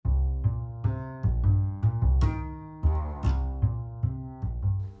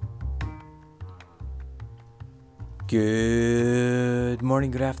Good morning,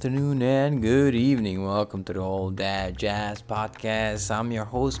 good afternoon, and good evening. Welcome to the Old Dad Jazz Podcast. I'm your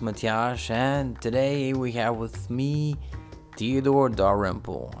host, Matthias, and today we have with me Theodore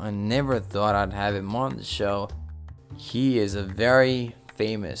Dalrymple. I never thought I'd have him on the show. He is a very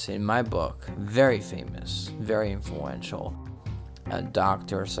famous, in my book, very famous, very influential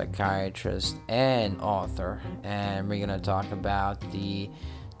doctor, psychiatrist, and author. And we're going to talk about the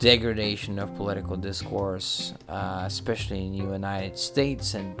degradation of political discourse, especially in the United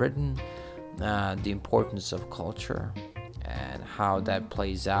States and Britain, the importance of culture and how that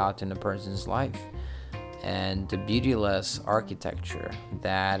plays out in a person's life, and the beautyless architecture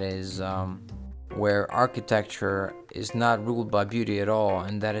that is where architecture is not ruled by beauty at all,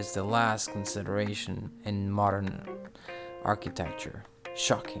 and that is the last consideration in modern architecture.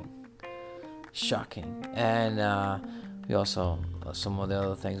 Shocking. And we also, some of the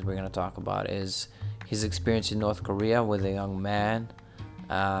other things we're going to talk about is his experience in North Korea with a young man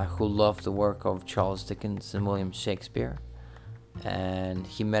who loved the work of Charles Dickens and William Shakespeare, and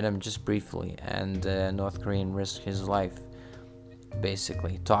he met him just briefly, and the North Korean risked his life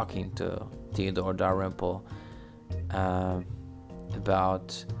basically talking to Theodore Dalrymple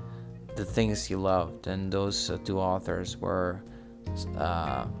about the things he loved, and those two authors were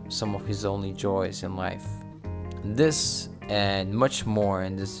some of his only joys in life. This and much more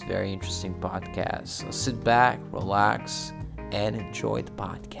in this very interesting podcast. So sit back, relax, and enjoy the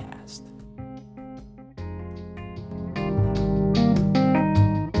podcast.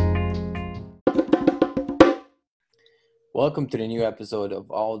 Welcome to the new episode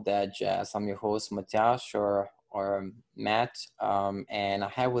of All That Jazz. I'm your host, Matthias, or Matt, and I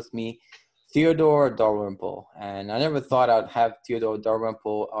have with me Theodore Dalrymple. And I never thought I'd have Theodore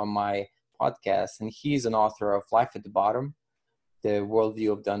Dalrymple on my podcast, and he's an author of Life at the Bottom, The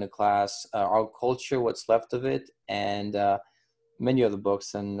Worldview of the Underclass, Our Culture, What's Left of It, and many other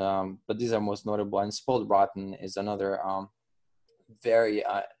books. And but these are most notable. And Spoiled Rotten is another very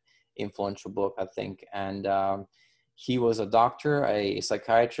influential book, I think. And he was a doctor, a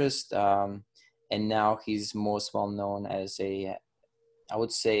psychiatrist, and now he's most well known as I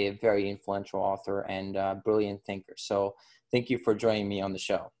would say, a very influential author and brilliant thinker. So thank you for joining me on the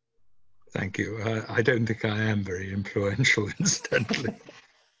show. Thank you. I don't think I am very influential, incidentally.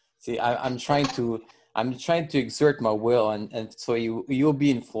 See, I'm trying to exert my will, and so you'll be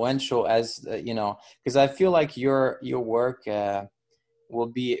influential as because I feel like your work will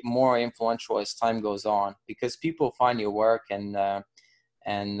be more influential as time goes on, because people find your work and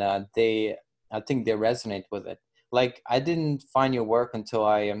they, I think they resonate with it. Like, I didn't find your work until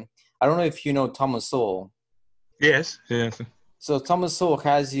I don't know if you know Thomas Sowell. Yes. So Thomas Sowell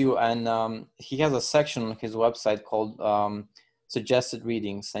has you, and he has a section on his website called suggested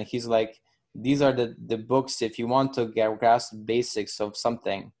readings, and he's like, these are the books, if you want to grasp the basics of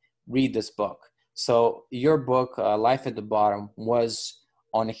something, read this book. So your book, Life at the Bottom, was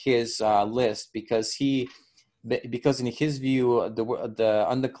on his list because in his view, the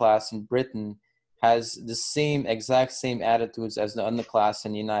underclass in Britain has the exact same attitudes as the underclass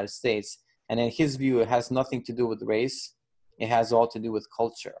in the United States, and in his view, it has nothing to do with race. It has all to do with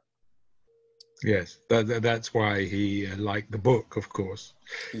culture. Yes, that's why he liked the book, of course.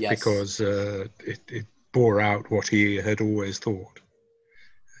 Yes. Because it bore out what he had always thought.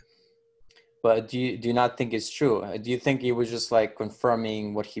 But do you not think it's true? Do you think he was just like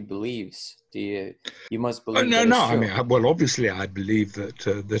confirming what he believes? You must believe that it's true. I mean, obviously I believe that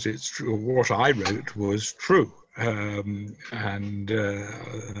it's true. What I wrote was true.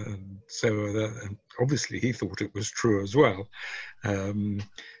 So obviously he thought it was true as well, and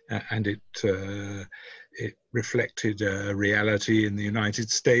it reflected a reality in the United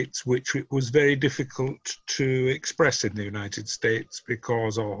States which it was very difficult to express in the United States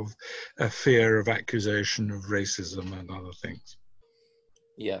because of a fear of accusation of racism and other things.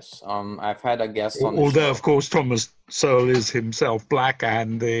 Yes, I've had a guest on the Although, show. Of course, Thomas Sowell is himself black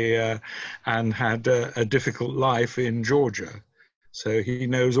and had a difficult life in Georgia, so he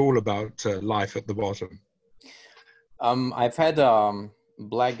knows all about life at the bottom. I've had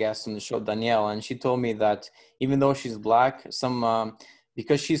black guest on the show, Danielle, and she told me that even though she's black,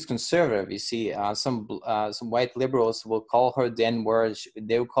 because she's conservative, you see, some white liberals will call her the N-word.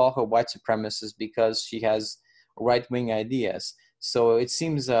 They will call her white supremacist because she has right-wing ideas. So it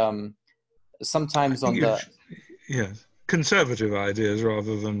seems sometimes on the conservative ideas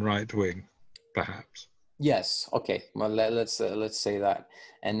rather than right-wing, perhaps. Yes. Okay. Well, let's say that,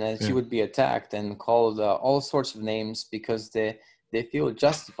 and then she would be attacked and called all sorts of names because they feel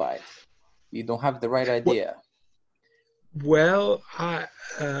justified. You don't have the right idea. Well,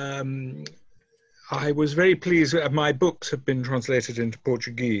 I was very pleased. My books have been translated into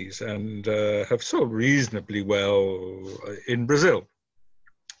Portuguese and have sold reasonably well in Brazil.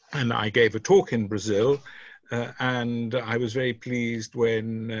 And I gave a talk in Brazil, and I was very pleased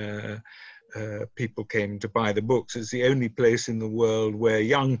when people came to buy the books. It's the only place in the world where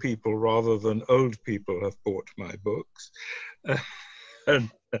young people rather than old people have bought my books.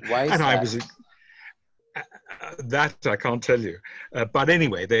 And, Why is and I that? was that I can't tell you. But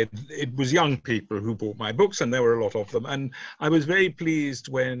anyway, it was young people who bought my books, and there were a lot of them. And I was very pleased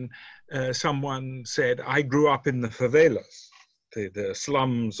when someone said, I grew up in the favelas, the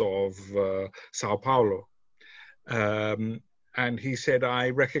slums of Sao Paulo. And he said, I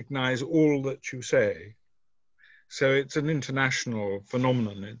recognize all that you say. So it's an international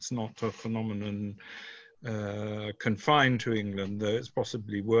phenomenon. It's not a phenomenon confined to England, though it's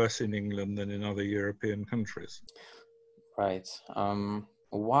possibly worse in England than in other European countries. Right.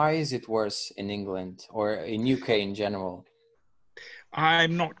 Why is it worse in England or in UK in general?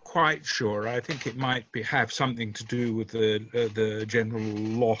 I'm not quite sure. I think it might have something to do with the general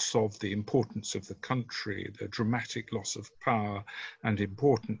loss of the importance of the country, the dramatic loss of power and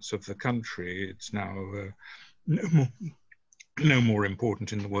importance of the country. It's now no more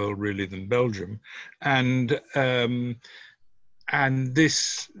important in the world really than Belgium, and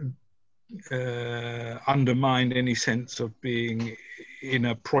this undermined any sense of being in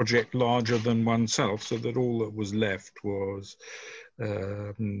a project larger than oneself, so that all that was left was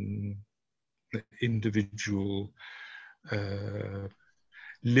individual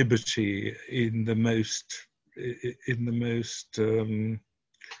liberty in the most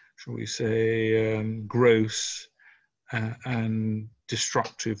shall we say gross and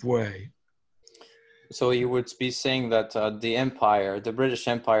destructive way. So you would be saying that the empire, the British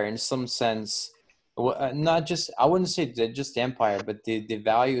Empire, in some sense, not just, I wouldn't say just the empire, but the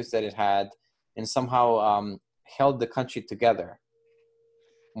values that it had, and somehow held the country together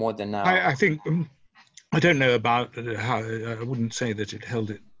more than now. I think, I don't know about how, I wouldn't say that it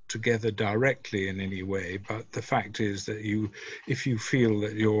held it together directly in any way, but the fact is that if you feel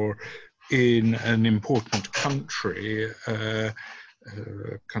that you're in an important country, a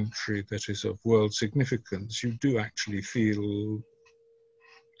country that is of world significance, you do actually feel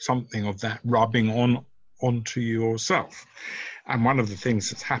something of that rubbing onto yourself. And one of the things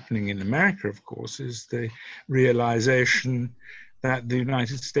that's happening in America, of course, is the realization that the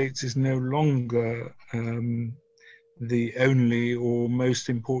United States is no longer the only or most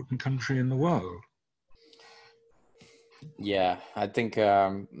important country in the world. Yeah, I think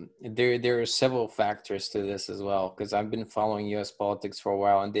there are several factors to this as well, because I've been following U.S. politics for a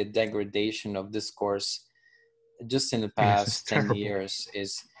while, and the degradation of discourse just in the past 10 terrible. years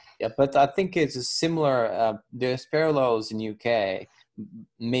is, yeah, but I think it's a similar, there's parallels in UK,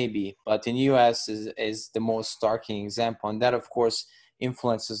 maybe, but in US is the most starking example. And that, of course,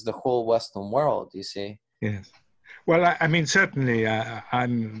 influences the whole Western world, you see. Yes. Well, I mean, certainly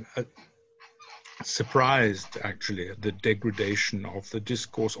I'm surprised actually at the degradation of the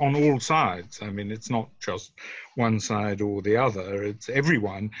discourse on all sides. I mean, it's not just one side or the other, it's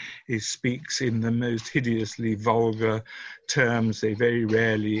everyone speaks in the most hideously vulgar terms. They very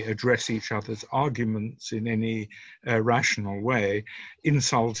rarely address each other's arguments in any rational way.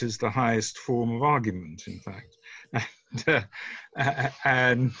 Insult is the highest form of argument, in fact.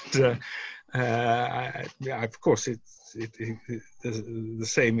 Of course, the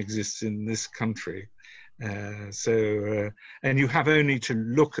same exists in this country. And you have only to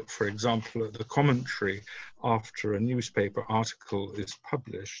look at, for example, at the commentary after a newspaper article is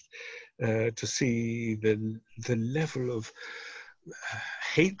published to see the level of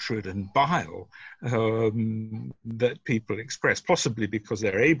hatred and bile that people express, possibly because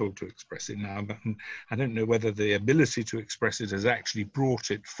they're able to express it now, but I don't know whether the ability to express it has actually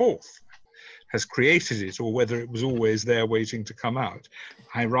brought it forth, has created it, or whether it was always there waiting to come out.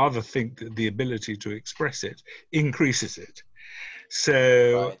 I rather think that the ability to express it increases it.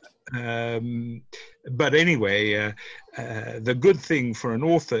 So, but anyway, the good thing for an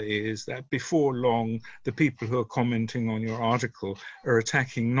author is that before long, the people who are commenting on your article are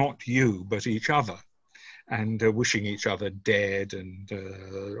attacking not you, but each other, and wishing each other dead and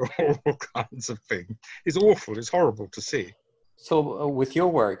all kinds of things. It's awful. It's horrible to see. So with your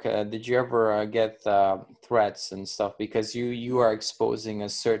work, did you ever get threats and stuff, because you are exposing a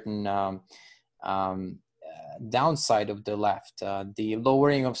certain downside of the left, the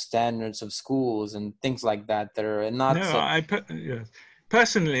lowering of standards of schools and things like that that are not. No, yes.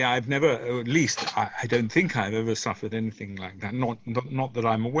 personally, I've never, or at least I don't think I've ever suffered anything like that. Not that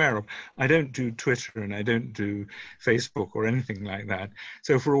I'm aware of. I don't do Twitter and I don't do Facebook or anything like that.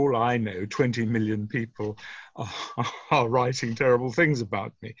 So for all I know, 20 million people are writing terrible things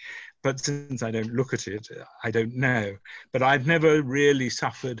about me. But since I don't look at it, I don't know. But I've never really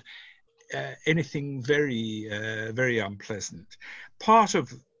suffered anything very unpleasant. Part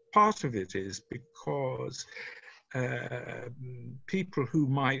of it is because people who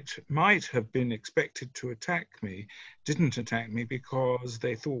might have been expected to attack me didn't attack me because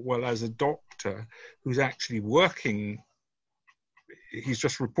they thought, well, as a doctor who's actually working, he's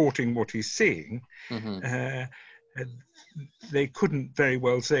just reporting what he's seeing. They couldn't very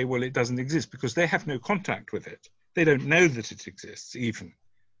well say, well, it doesn't exist, because they have no contact with it. They don't know that it exists, even,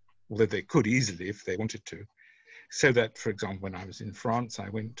 although they could easily if they wanted to. So that, for example, when I was in France, I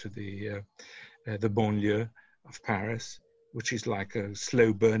went to the banlieue of Paris, which is like a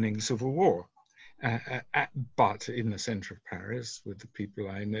slow-burning civil war. But in the center of Paris, with the people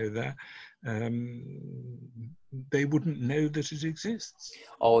I know there, they wouldn't know that it exists.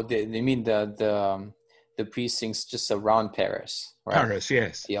 Oh, they mean the precincts just around Paris, right? Paris,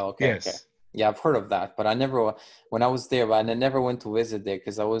 yes. Yeah, okay, yes. okay. Yeah, I've heard of that, but I never, when I was there, but I never went to visit there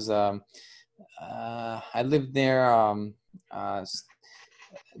because I was, I lived there.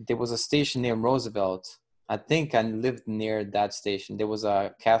 There was a station near Roosevelt. I think I lived near that station. There was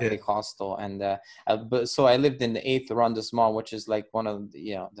a Catholic hostel, and so I lived in the 8th arrondissement, which is like one of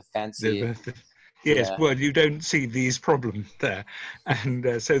the fancy. Yes, well, you don't see these problems there.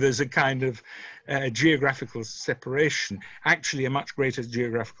 And so there's a kind of geographical separation, actually a much greater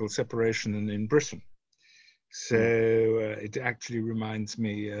geographical separation than in Britain. So it actually reminds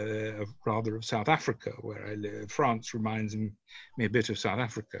me rather of South Africa, where I live. France reminds me a bit of South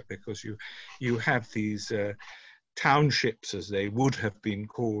Africa, because you have these townships, as they would have been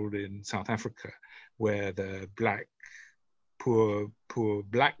called in South Africa, where the poor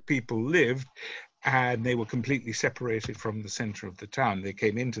black people lived, and they were completely separated from the center of the town. They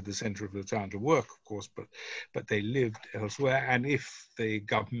came into the center of the town to work, of course, but they lived elsewhere. And if the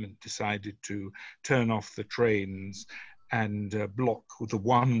government decided to turn off the trains and block the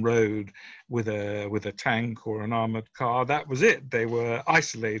one road with a tank or an armored car, that was it. They were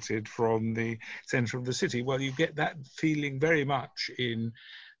isolated from the center of the city. Well, you get that feeling very much in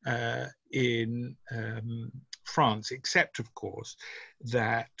France, except, of course,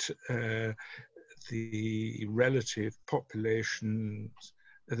 that the relative populations,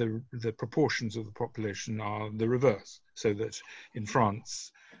 the proportions of the population are the reverse. So that in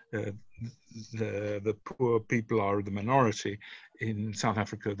France, the poor people are the minority. In South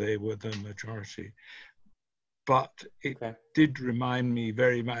Africa, they were the majority. But it did remind me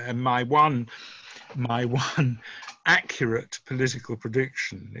very much, and my one accurate political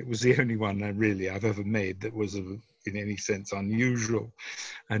prediction, it was the only one I've ever made that was in any sense unusual,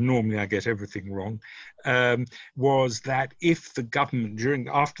 and normally I get everything wrong, was that if the government,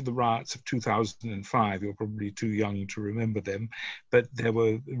 after the riots of 2005, you're probably too young to remember them, but there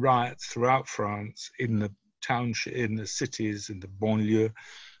were riots throughout France, in the township, in the cities, in the banlieue,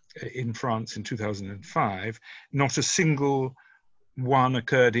 in France in 2005, not a single one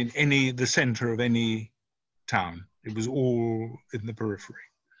occurred in the center of any town. It was all in the periphery.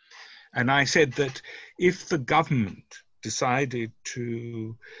 And I said that if the government decided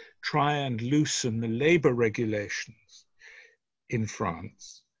to try and loosen the labor regulations in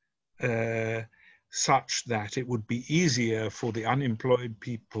France, such that it would be easier for the unemployed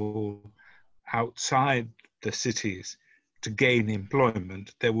people outside the cities to gain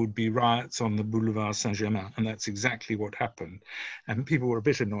employment, there would be riots on the Boulevard Saint-Germain. And that's exactly what happened. And people were a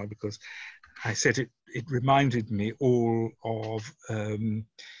bit annoyed because I said it reminded me all of the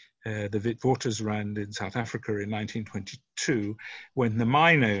Witwatersrand in South Africa in 1922, when the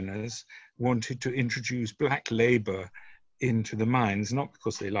mine owners wanted to introduce black labor into the mines, not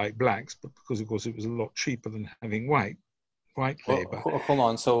because they like blacks, but because, of course, it was a lot cheaper than having white labor. Hold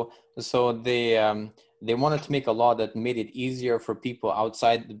on. So they wanted to make a law that made it easier for people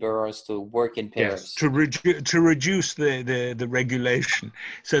outside the boroughs to work in Paris. Yes, to reduce the regulation,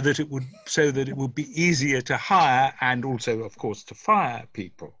 so that it would be easier to hire and also, of course, to fire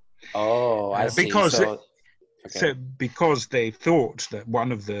people. Oh, I see. Because they thought that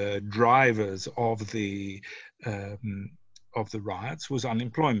one of the drivers of the riots was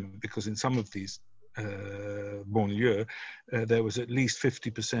unemployment, because in some of these banlieue, there was at least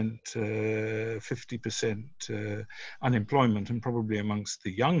 50% unemployment, and probably amongst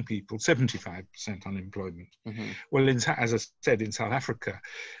the young people, 75% unemployment. Well, as I said, in South Africa,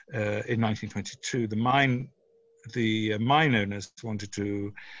 in 1922, the mine the mine owners wanted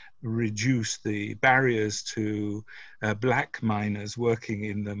to reduce the barriers to black miners working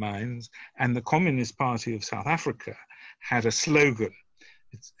in the mines, and the Communist Party of South Africa had a slogan.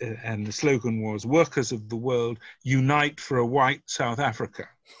 And the slogan was, "Workers of the world, unite for a white South Africa."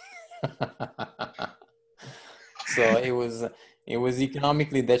 So it was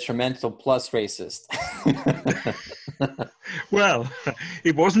economically detrimental plus racist. Well,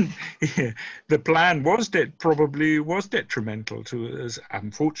 it wasn't. The plan was probably was detrimental to,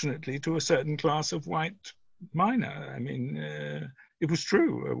 unfortunately, to a certain class of white miner. I mean, it was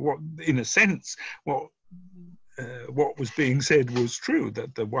true. What, in a sense, what was being said was true,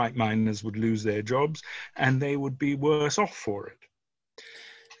 that the white miners would lose their jobs and they would be worse off for it.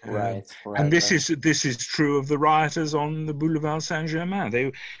 Right. And this is true of the rioters on the Boulevard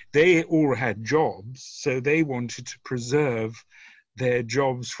Saint-Germain. They all had jobs, so they wanted to preserve their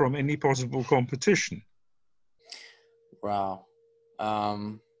jobs from any possible competition. Wow.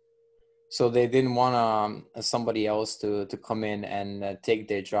 So they didn't want somebody else to come in and take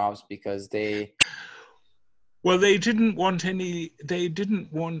their jobs because they. Well, they didn't want any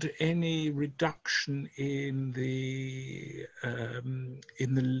reduction in the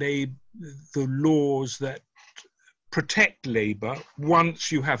laws that protect labor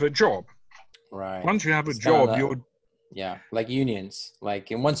once you have a job. Right. Once you have a job, you're. Yeah, like unions. Like,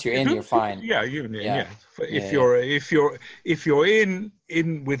 and once you're in, you're fine. Yeah, union. Yeah. If you're in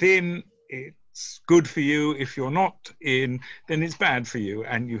within, it's good for you. If you're not in, then it's bad for you,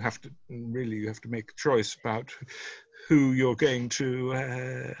 and you have to make a choice about who you're going to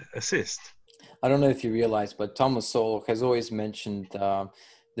assist. I don't know if you realize, but Thomas Sowell has always mentioned the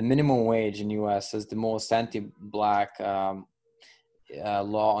minimum wage in U.S. as the most anti-black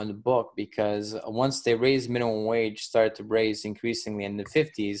law on the book, because once they raised minimum wage, started to raise increasingly in the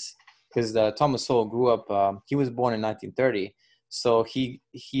 50s, because Thomas Sowell grew up, he was born in 1930. So he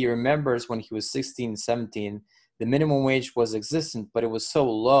remembers when he was 16, 17, the minimum wage was existent, but it was so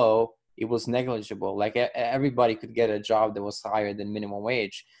low, it was negligible. Like everybody could get a job that was higher than minimum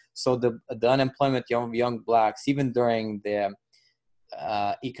wage. So the unemployment of young blacks, even during the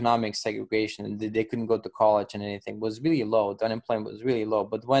economic segregation, they couldn't go to college and anything, was really low. The unemployment was really low.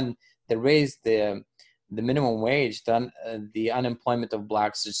 But when they raised the minimum wage, the unemployment of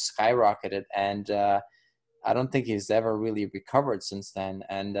blacks just skyrocketed, and I don't think he's ever really recovered since then.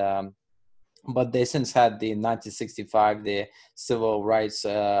 And but they since had the 1965 the civil rights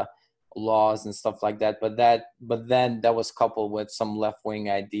laws and stuff like that. But then that was coupled with some left-wing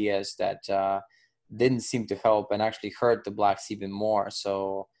ideas that didn't seem to help and actually hurt the blacks even more.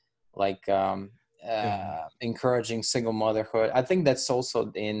 So like encouraging single motherhood. I think that's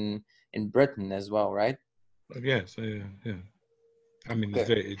also in Britain as well, right? Yes, yeah. I mean,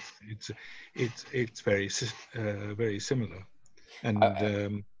 okay. It's very very similar, and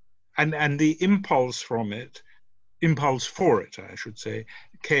the impulse for it, I should say,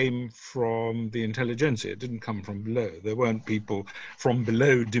 came from the intelligentsia. It didn't come from below. There weren't people from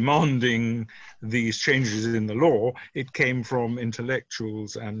below demanding these changes in the law. It came from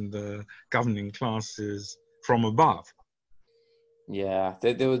intellectuals and the governing classes from above. Yeah,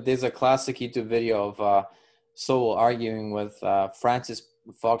 there's a classic YouTube video of Sowell arguing with Frances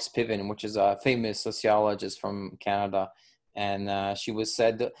Fox Piven, which is a famous sociologist from Canada, and she was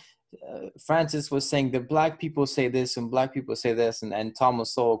said. Francis was saying that black people say this and black people say this, and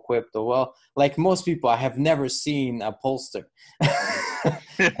Thomas Sowell quipped, well, like most people, I have never seen a pollster.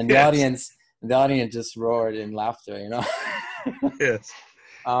 And yes. the audience just roared in laughter, you know. Yes.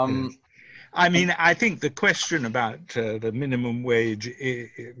 Yes. I mean, I think the question about the minimum wage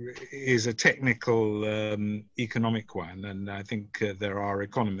is a technical economic one, and I think there are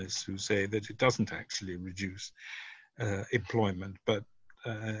economists who say that it doesn't actually reduce employment, but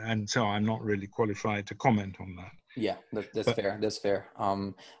and so I'm not really qualified to comment on that. Yeah, that's fair. That's fair.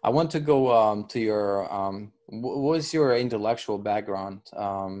 I want to go to your what was your intellectual background?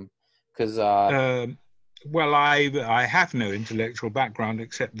 Because well, I have no intellectual background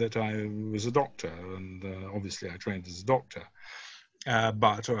except that I was a doctor, and obviously I trained as a doctor.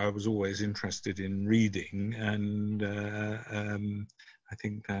 But I was always interested in reading, and I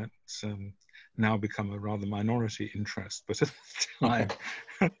think that's now become a rather minority interest. But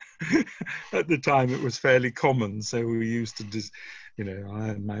at the time, it was fairly common. So we used to I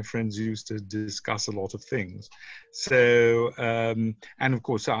and my friends used to discuss a lot of things. So, and of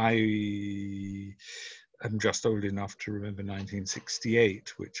course, I'm just old enough to remember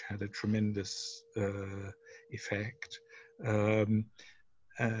 1968, which had a tremendous effect. I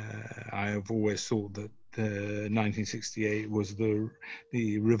have always thought that 1968 was the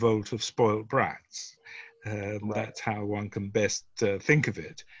revolt of spoilt brats, Right. That's how one can best think of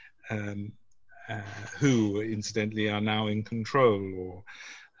it. Who, incidentally, are now in control or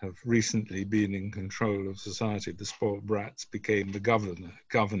have recently been in control of society. The spoiled brats became the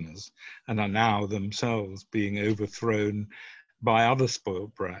governors and are now themselves being overthrown by other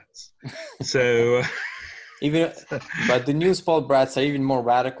spoiled brats. So, Even, but the new spoiled brats are even more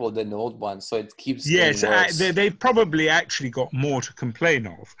radical than the old ones, so it keeps getting yes, worse. they've probably actually got more to complain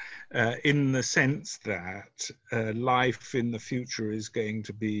of in the sense that life in the future is going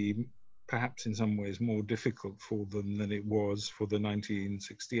to be perhaps in some ways more difficult for them than it was for the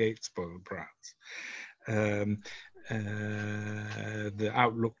 1968 spoiled brats. The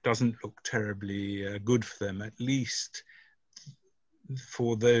outlook doesn't look terribly good for them, at least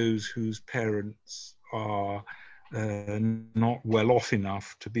for those whose parents are not well off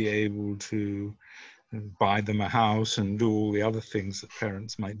enough to be able to buy them a house and do all the other things that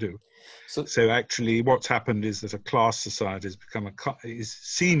parents might do. So actually what's happened is that a class society has become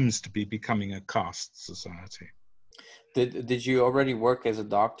seems to be becoming a caste society. Did you already work as a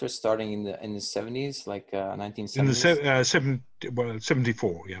doctor starting in the 70s, like 1970s? In the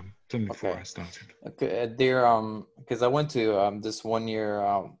 74, yeah, 74 Okay. I started. Okay, there, because I went to this 1 year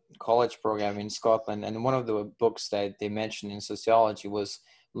college program in Scotland, and one of the books that they mentioned in sociology was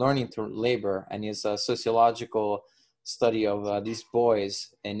Learning Through Labor, and it's a sociological study of these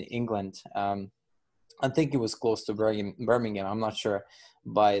boys in England. I think it was close to Birmingham. I'm not sure,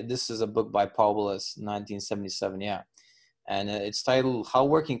 but this is a book by Paul Willis, 1977. Yeah, and it's titled "How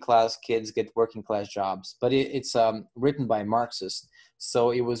Working Class Kids Get Working Class Jobs," but it's written by Marxists. So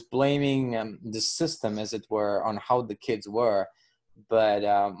it was blaming the system, as it were, on how the kids were. But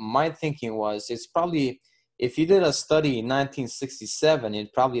my thinking was, it's probably, if you did a study in 1967,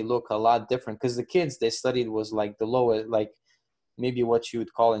 it'd probably look a lot different, because the kids they studied was like the lowest, like maybe what you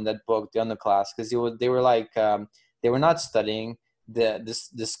would call in that book the underclass, because they were like they were not studying. The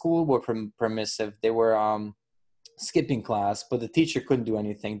school were permissive. They were skipping class, but the teacher couldn't do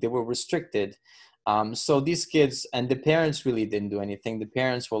anything. They were restricted. So these kids and the parents really didn't do anything. The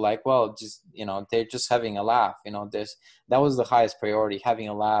parents were like, well, just, they're just having a laugh. That was the highest priority, having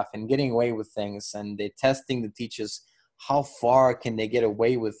a laugh and getting away with things. And they're testing the teachers. How far can they get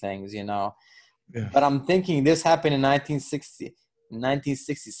away with things, Yeah. But I'm thinking this happened in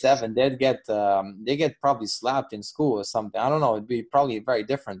 1967. They get probably slapped in school or something. I don't know. It'd be probably very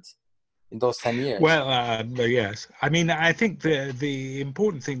different in those 10 years. Well, yes. I mean, I think the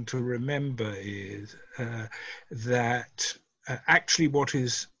important thing to remember is that actually what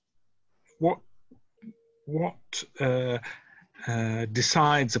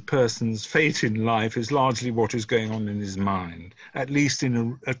decides a person's fate in life is largely what is going on in his mind, at least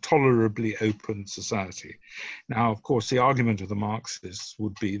in a tolerably open society. Now, of course, the argument of the Marxists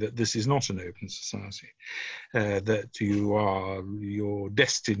would be that this is not an open society, that you're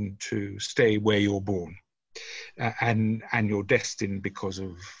destined to stay where you're born. And you're destined because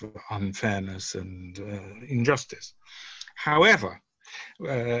of unfairness and injustice. However,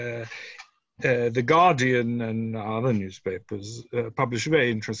 The Guardian and other newspapers published a very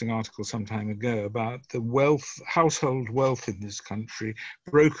interesting article some time ago about the household wealth in this country,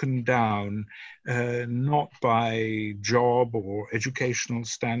 broken down not by job or educational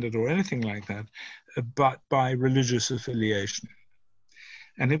standard or anything like that, but by religious affiliation.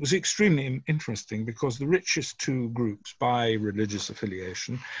 And it was extremely interesting because the richest two groups by religious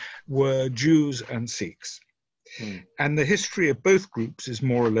affiliation were Jews and Sikhs. And the history of both groups is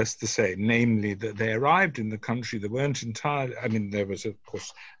more or less the same, namely that they arrived in the country, they weren't entirely, I mean, there was, of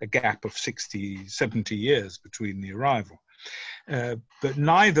course, a gap of 60, 70 years between the arrival. But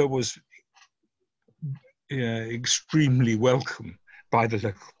neither was extremely welcome by the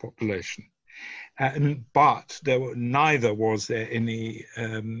local population. But neither was there any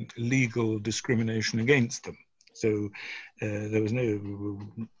legal discrimination against them. So there was no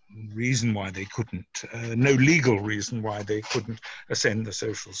reason why they couldn't, no legal reason why they couldn't ascend the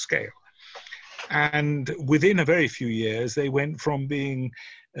social scale. And within a very few years, they went from being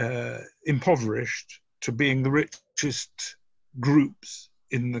impoverished to being the richest groups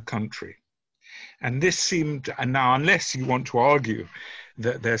in the country. And this seemed, and now unless you want to argue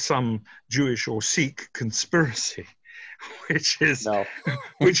that there's some Jewish or Sikh conspiracy, which is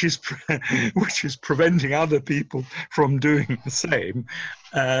preventing other people from doing the same,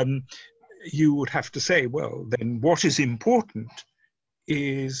 you would have to say, well, then what is important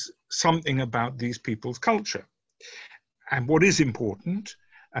is something about these people's culture. And what is important,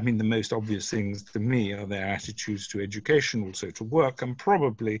 I mean, the most obvious things to me are their attitudes to education, also to work, and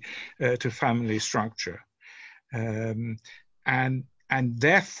probably to family structure. And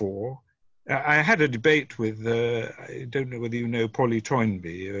therefore, I had a debate with, I don't know whether you know Polly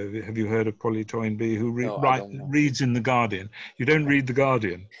Toynbee. Have you heard of Polly Toynbee, who No, I don't know. reads in The Guardian? You don't read The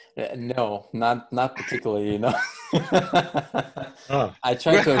Guardian? No, not particularly, you know. Ah, I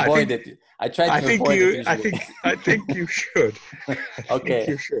try well, to avoid it. I try to avoid it usually. I think you should. I think Okay.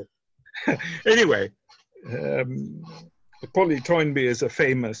 you should. Anyway, um, Polly Toynbee is a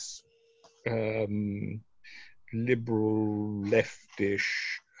famous um, liberal,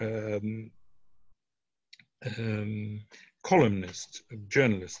 leftish um, um, columnist,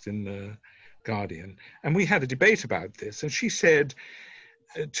 journalist in the Guardian, and we had a debate about this. And she said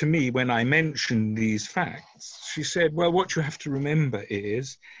to me, when I mentioned these facts, she said, "Well, what you have to remember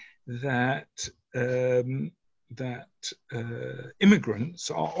is that." Immigrants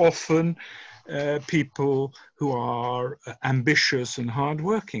are often people who are ambitious and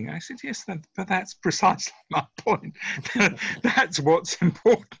hardworking. I said, yes, but that's precisely my point. That's what's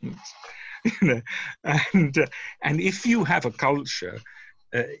important. You know, and if you have a culture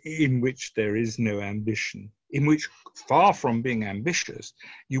in which there is no ambition, in which, far from being ambitious,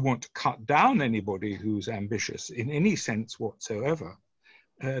 you want to cut down anybody who's ambitious in any sense whatsoever,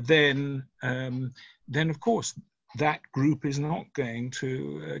 then of course that group is not going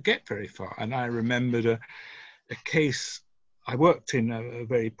to get very far. And I remembered a case. I worked in a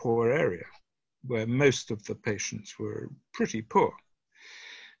very poor area where most of the patients were pretty poor.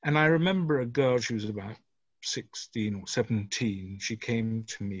 And I remember a girl, she was about 16 or 17, she came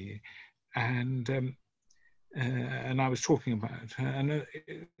to me and I was talking about her, and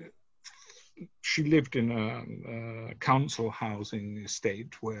she lived in a council housing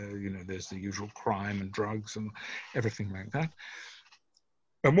estate where, you know, there's the usual crime and drugs and everything like that.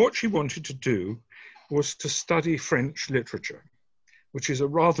 And what she wanted to do was to study French literature, which is a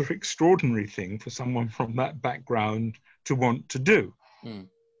rather extraordinary thing for someone from that background to want to do. Mm.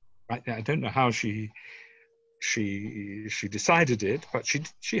 I don't know how she decided it, but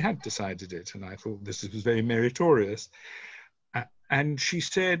she had decided it, and I thought this was very meritorious. And she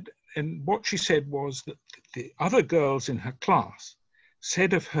said, and what she said was that the other girls in her class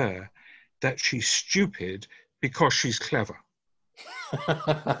said of her that she's stupid because she's clever.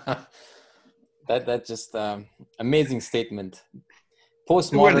 That just amazing statement.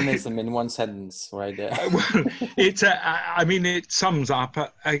 Postmodernism in one sentence, right there. Well, I mean, it sums up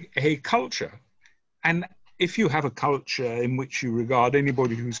a culture. And if you have a culture in which you regard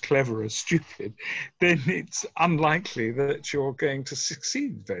anybody who's clever as stupid, then it's unlikely that you're going to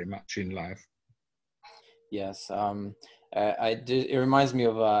succeed very much in life. Yes. It reminds me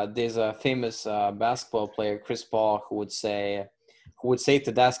of there's a famous basketball player, Chris Paul, who would say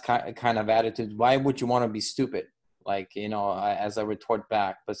to that kind of attitude, "Why would you want to be stupid?" Like, you know, as a retort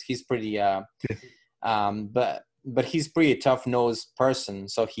back. But he's pretty, but he's pretty tough-nosed person,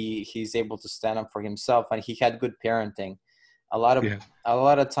 so he's able to stand up for himself, and he had good parenting. A lot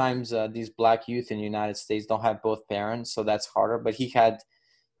of times, these black youth in the United States don't have both parents, so that's harder. But he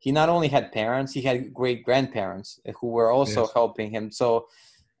not only had parents, he had great grandparents who were also helping him. So,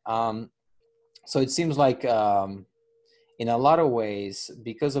 so it seems like in a lot of ways,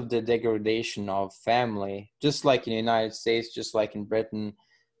 because of the degradation of family, just like in the United States, just like in Britain,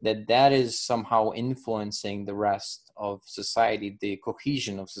 that is somehow influencing the rest of society, the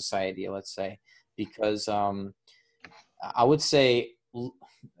cohesion of society, let's say. Because I would say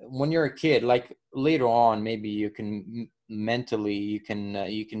when you're a kid, like later on, maybe you can mentally, you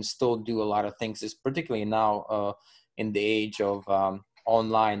can still do a lot of things. It's particularly now in the age of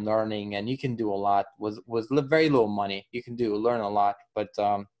online learning, and you can do a lot with very little money. You can learn a lot, but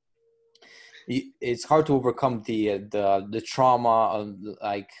it's hard to overcome the trauma of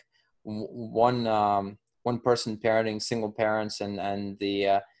like one person parenting, single parents, and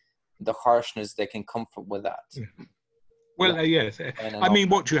the harshness that can come with that. Well, yes. I mean,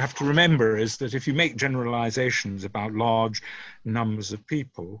 what you have to remember is that if you make generalizations about large numbers of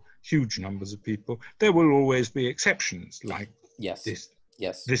people, huge numbers of people, there will always be exceptions. Like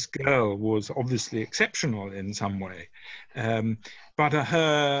this girl was obviously exceptional in some way, but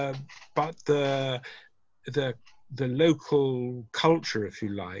the local culture, if you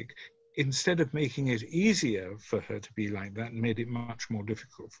like, instead of making it easier for her to be like that, made it much more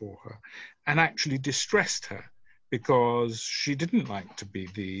difficult for her, and actually distressed her, because she didn't like to be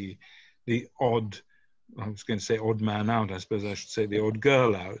the odd, I was going to say odd man out, I suppose I should say the odd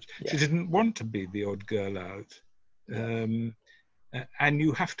girl out. She didn't want to be the odd girl out. And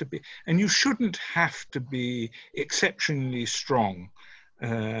you have to be, and you shouldn't have to be exceptionally strong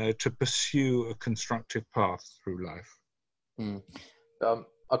to pursue a constructive path through life.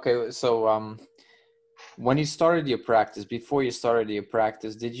 Okay, so When you started your practice, before you started your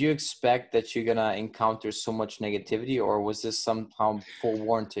practice, did you expect that you're gonna encounter so much negativity, or was this somehow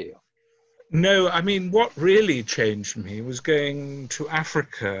forewarned to you? No, I mean, what really changed me was going to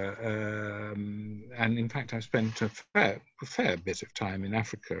Africa. And in fact, I spent a fair bit of time in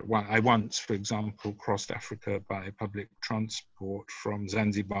Africa. Well, I once, for example, crossed Africa by public transport from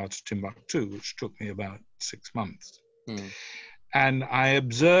Zanzibar to Timbuktu, which took me about 6 months. Hmm. And I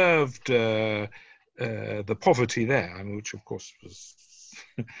observed the poverty there, which of course was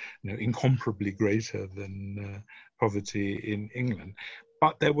incomparably greater than poverty in England.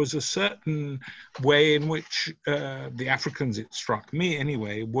 But there was a certain way in which the Africans, it struck me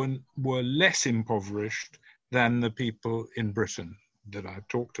anyway, were less impoverished than the people in Britain that I've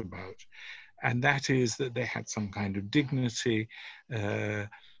talked about. And that is that they had some kind of dignity and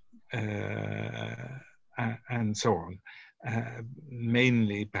so on.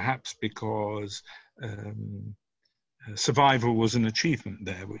 Mainly perhaps because survival was an achievement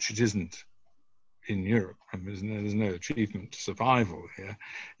there, which it isn't in Europe. I mean, there's no achievement to survival here.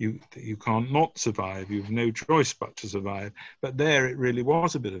 You can't not survive. You have no choice but to survive. But there it really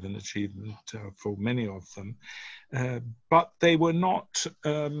was a bit of an achievement for many of them. But they were not,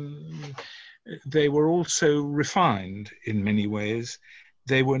 they were also refined in many ways.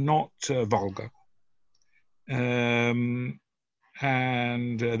 They were not vulgar. And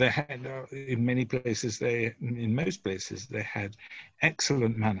they had, in many places, in most places, they had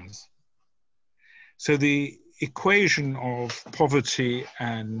excellent manners. So the equation of poverty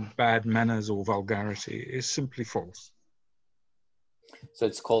and bad manners or vulgarity is simply false. So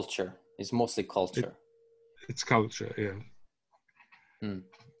it's culture. It's mostly culture. It's culture, yeah. Do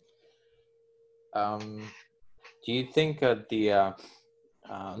you think the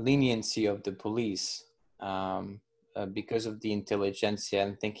leniency of the police, because of the intelligentsia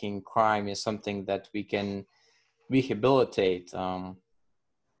and thinking crime is something that we can rehabilitate?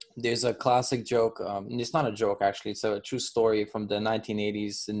 There's a classic joke. It's not a joke, actually. It's a true story from the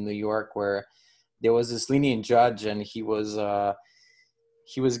 1980s in New York, where there was this lenient judge, and he was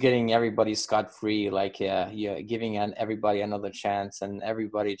getting everybody scot-free, like giving everybody another chance, and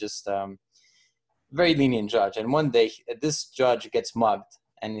everybody just very lenient judge. And one day, this judge gets mugged,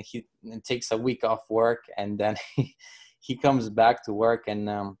 and he takes a week off work, and then he comes back to work, and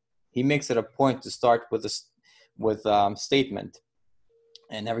he makes it a point to start with a statement.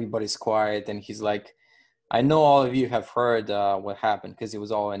 And everybody's quiet, and he's like, I know all of you have heard what happened, because it was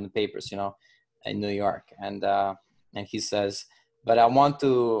all in the papers, in New York. And he says, but I want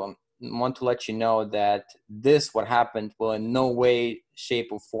to let you know that what happened will in no way,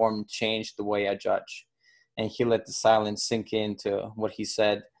 shape, or form change the way I judge. And he let the silence sink into what he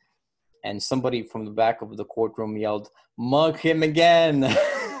said. And somebody from the back of the courtroom yelled, "Mug him again!"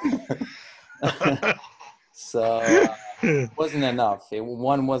 So it wasn't enough.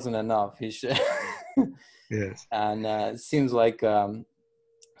 One wasn't enough. He should. Yes. And it seems like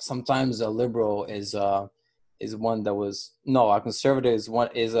sometimes a liberal is one that was a conservative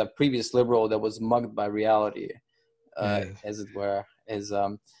is a previous liberal that was mugged by reality, Yes. as it were.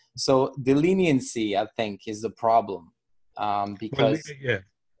 So the leniency, I think, is the problem, because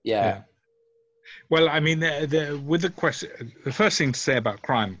yeah. Well, I mean, with the question, the first thing to say about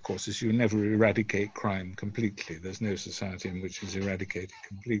crime, of course, is you never eradicate crime completely. There's no society in which it's eradicated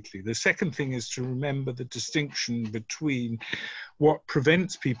completely. The second thing is to remember the distinction between what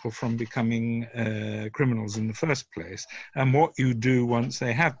prevents people from becoming criminals in the first place and what you do once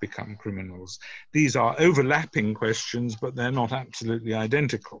they have become criminals. These are overlapping questions, but they're not absolutely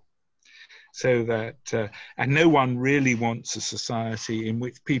identical. So that, and no one really wants a society in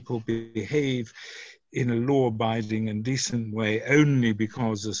which people behave in a law-abiding and decent way only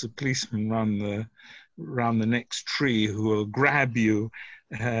because there's a policeman round the next tree who will grab you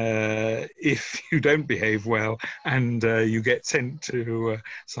if you don't behave well, and you get sent to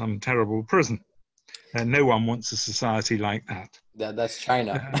some terrible prison. No one wants a society like that. That's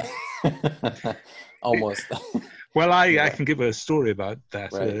China. Almost. Well, I can give a story about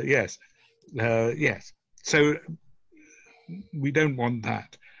that. Right. Yes. Yes. So we don't want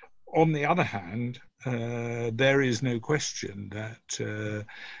that. On the other hand, there is no question that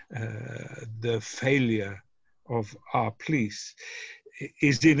the failure of our police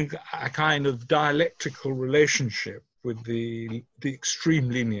is in a kind of dialectical relationship with the extreme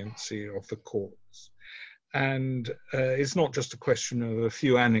leniency of the courts. And it's not just a question of a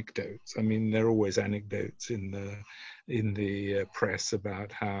few anecdotes. I mean, there are always anecdotes in the press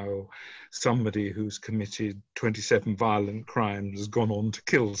about how somebody who's committed 27 violent crimes has gone on to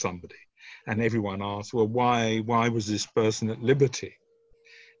kill somebody. And everyone asks, well, why was this person at liberty?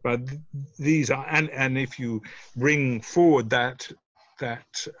 But these are, and if you bring forward that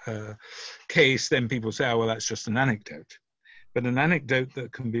case, then people say, oh, well, that's just an anecdote. But an anecdote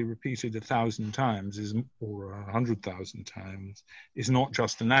that can be repeated 1,000 times or 100,000 times is not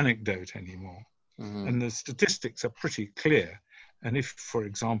just an anecdote anymore. Mm-hmm. And the statistics are pretty clear. And if, for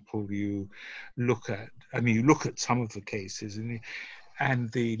example, you look at some of the cases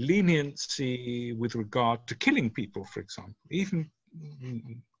and the leniency with regard to killing people, for example, even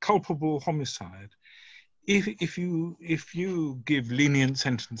culpable homicide, if you give lenient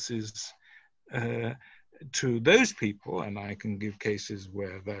sentences to those people, and I can give cases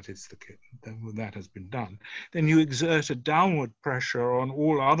where that is the case, that has been done, then you exert a downward pressure on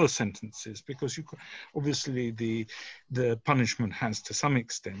all other sentences, because obviously the punishment has to some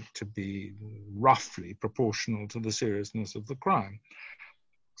extent to be roughly proportional to the seriousness of the crime.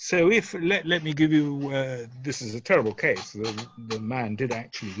 So let me give you, this is a terrible case. The man did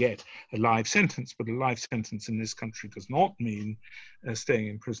actually get a life sentence, but a life sentence in this country does not mean staying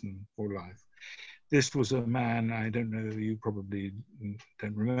in prison for life. This was a man, I don't know, you probably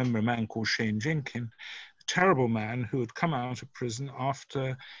don't remember, a man called Shane Jenkin, a terrible man who had come out of prison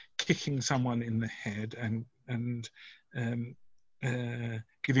after kicking someone in the head and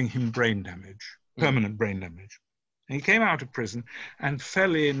giving him brain damage, permanent brain damage. And he came out of prison and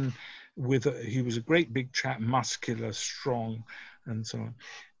fell in with, he was a great big chap, muscular, strong, and so on.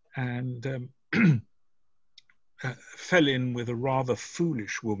 And fell in with a rather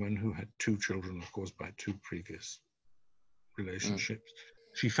foolish woman who had 2 children, of course, by 2 previous relationships.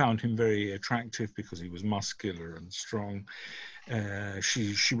 She found him very attractive because he was muscular and strong.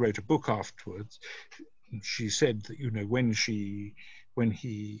 She wrote a book afterwards. She said that, you know, when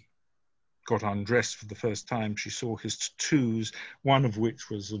he got undressed for the first time, she saw his tattoos, one of which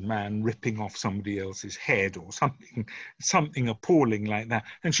was a man ripping off somebody else's head or something appalling like that.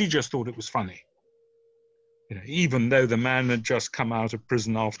 And she just thought it was funny. You know, even though the man had just come out of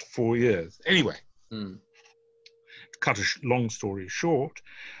prison after 4 years. Anyway, to cut a long story short,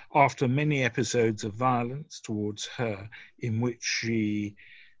 after many episodes of violence towards her, in which she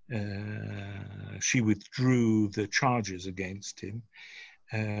withdrew the charges against him,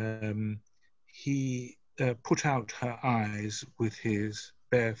 he put out her eyes with his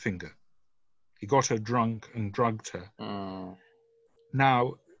bare finger. He got her drunk and drugged her.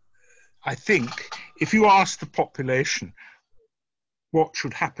 Now, I think if you ask the population what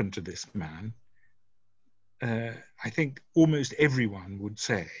should happen to this man, I think almost everyone would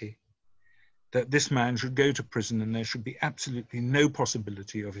say that this man should go to prison and there should be absolutely no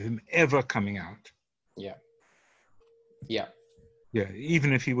possibility of him ever coming out. Yeah. Yeah. Yeah,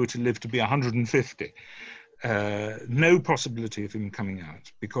 even if he were to live to be 150, no possibility of him coming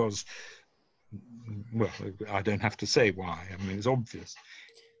out because, well, I don't have to say why. I mean, it's obvious.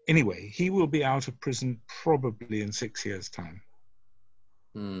 Anyway, he will be out of prison probably in 6 years' time.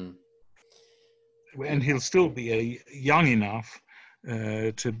 And he'll still be young enough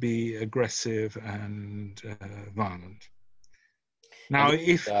to be aggressive and violent. Now,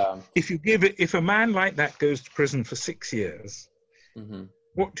 if a man like that goes to prison for 6 years,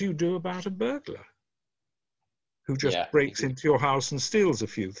 what do you do about a burglar who just breaks into your house and steals a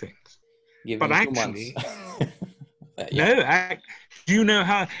few things? But actually, do you know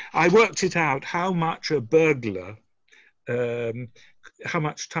how, I worked it out, how much a burglar, how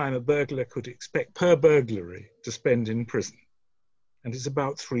much time a burglar could expect per burglary to spend in prison. And it's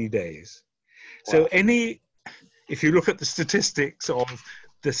about 3 days. Wow. So if you look at the statistics of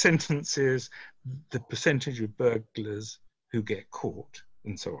the sentences, the percentage of burglars who get caught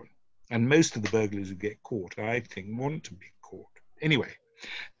and so on, and most of the burglars who get caught, I think, want to be caught anyway,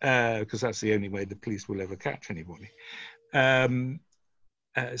 because that's the only way the police will ever catch anybody.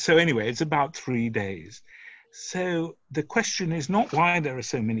 So anyway, it's about 3 days. So the question is not why there are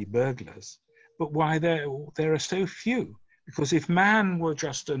so many burglars, but why there are so few. Because if man were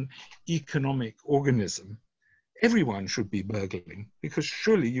just an economic organism, everyone should be burgling, because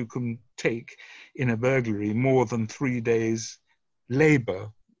surely you can take in a burglary more than 3 days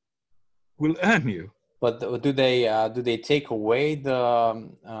labor will earn you. But do they take away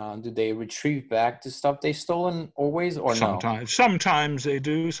do they retrieve back the stuff they stolen always, or sometimes, no? Sometimes they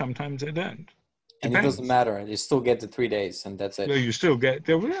do, sometimes they don't. And it doesn't matter. You still get the 3 days, and that's it. No, you still get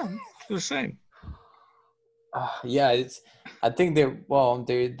the same. Yeah, I think they.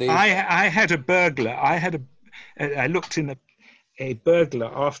 I had a burglar. I looked in a burglar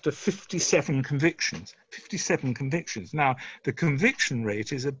after 57 convictions. 57 convictions. Now the conviction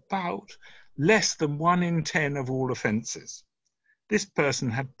rate is about less than 1 in 10 of all offences. This person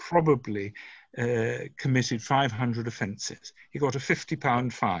had probably committed 500 offences. He got a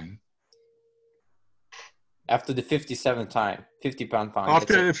 £50 fine. After the 57th time, £50 fine.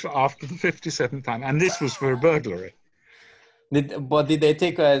 After the 57th time, and this was for a burglary. Did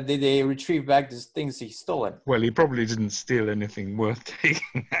they retrieve back the things he stolen? Well, he probably didn't steal anything worth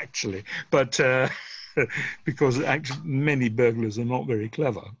taking, actually, but because actually many burglars are not very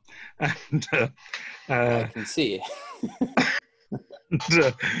clever, and I can see.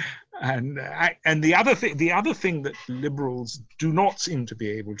 and the other thing that liberals do not seem to be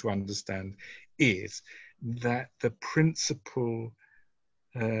able to understand is that the principal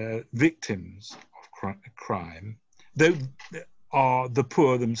victims of crime, though, are the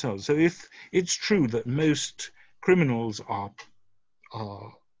poor themselves. So if it's true that most criminals are poor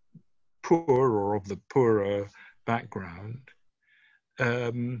or of the poorer background,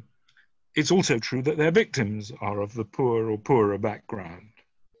 it's also true that their victims are of the poor or poorer background.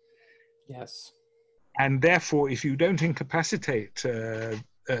 Yes. And therefore, if you don't incapacitate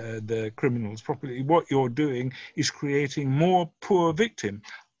the criminals properly, what you're doing is creating more poor victims.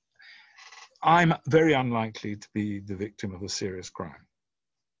 I'm very unlikely to be the victim of a serious crime.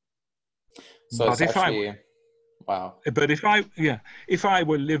 So but it's if actually, wow. But if I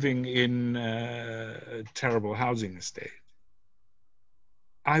were living in a terrible housing estate,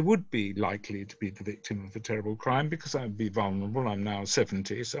 I would be likely to be the victim of a terrible crime because I would be vulnerable. I'm now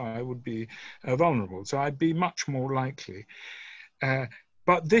 70, so I would be vulnerable. So I'd be much more likely.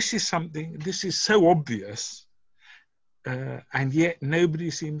 But this is so obvious, and yet nobody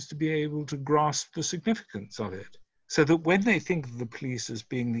seems to be able to grasp the significance of it. So that when they think of the police as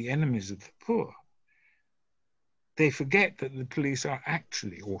being the enemies of the poor, they forget that the police are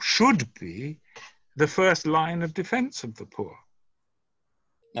actually, or should be, the first line of defense of the poor.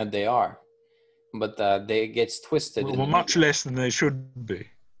 And they are, but they gets twisted. Well, much less than they should be.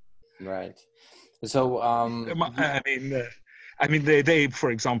 Right. So, I mean, they for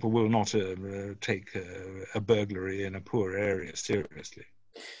example, will not take a burglary in a poor area seriously.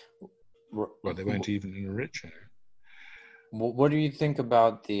 Well, they won't even in a rich area. What do you think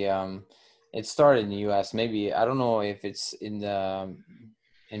about the? It started in the U.S. Maybe I don't know if it's in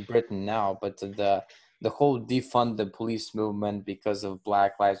Britain now, but the whole defund the police movement because of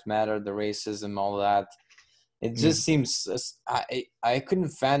Black Lives Matter, the racism, all that. It just seems I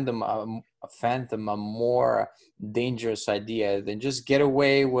couldn't fathom a more dangerous idea than just get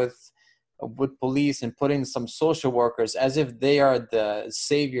away with police and put in some social workers as if they are the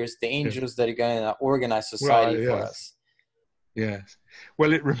saviors, the angels that are going to organize society for us. Yes.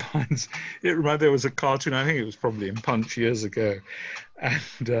 Well, it reminds there was a cartoon, I think it was probably in Punch years ago,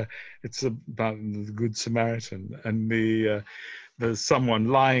 and it's about the Good Samaritan, and there's someone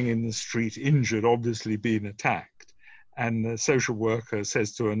lying in the street, injured, obviously being attacked, and the social worker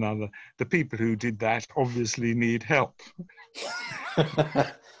says to another, the people who did that obviously need help.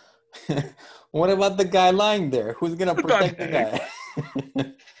 What about the guy lying there? Who's going to protect the guy?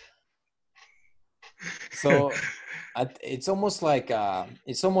 So it's almost like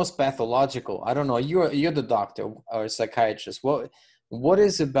it's almost pathological. I don't know. You're the doctor or psychiatrist. What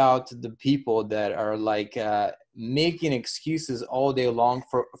is about the people that are like making excuses all day long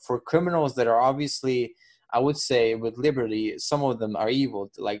for criminals that are obviously, I would say, with liberty, some of them are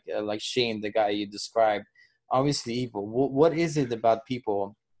evil, like Shane, the guy you described, obviously evil. What is it about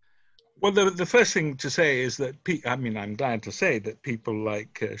people? Well, the first thing to say is that I'm glad to say that people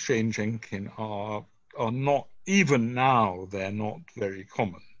like Shane Jenkins are not, even now, they're not very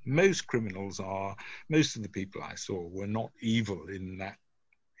common. Most criminals are, most of the people I saw were not evil in that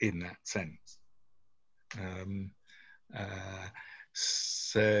sense.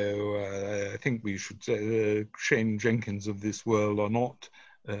 So I think we should say the Shane Jenkins of this world are not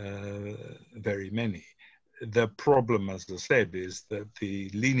very many. The problem, as I said, is that the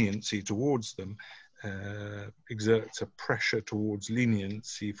leniency towards them exerts a pressure towards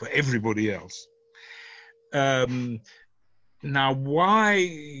leniency for everybody else. Now,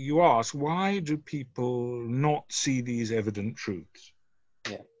 you ask, why do people not see these evident truths?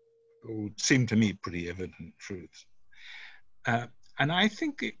 Yeah. Or seem to me pretty evident truths. And I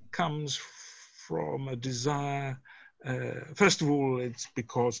think it comes from a desire, first of all, it's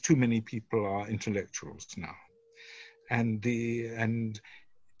because too many people are intellectuals now. And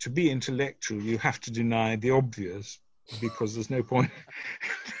to be intellectual, you have to deny the obvious, because there's no point.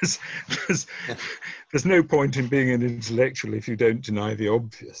 there's no point in being an intellectual if you don't deny the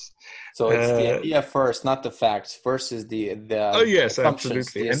obvious. So it's the idea first, not the facts. First is the oh yes, assumptions.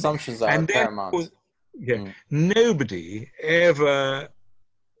 absolutely. The assumptions are paramount. Nobody ever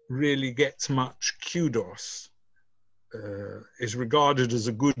really gets much kudos is regarded as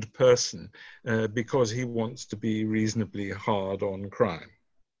a good person because he wants to be reasonably hard on crime.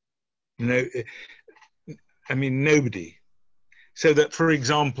 No, I mean, nobody. So that, for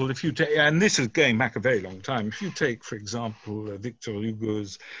example, if you take, and this is going back a very long time, if you take, for example, Victor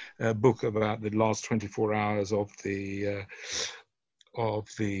Hugo's book about the last 24 hours of the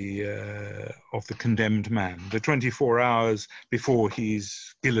condemned man, the 24 hours before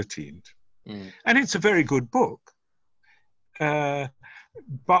he's guillotined. And it's a very good book.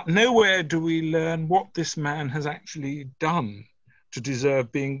 But nowhere do we learn what this man has actually done to deserve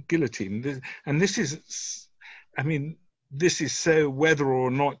being guillotined. And this is, I mean, this is so whether or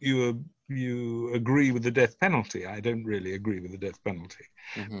not you agree with the death penalty. I don't really agree with the death penalty,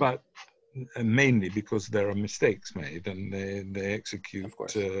 but mainly because there are mistakes made and they execute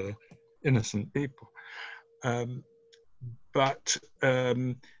innocent people. But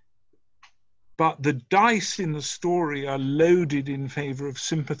the dice in the story are loaded in favor of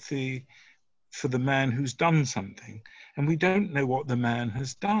sympathy for the man who's done something, and we don't know what the man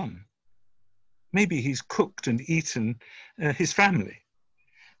has done. Maybe he's cooked and eaten his family.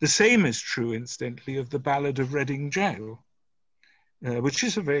 The same is true, incidentally, of the Ballad of Reading Gaol, which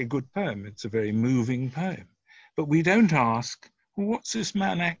is a very good poem. It's a very moving poem. But we don't ask, well, what's this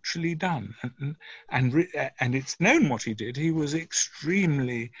man actually done? And it's known what he did. He was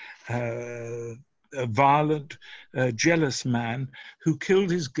extremely a violent, jealous man who killed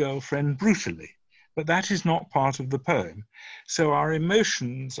his girlfriend brutally. But that is not part of the poem. So our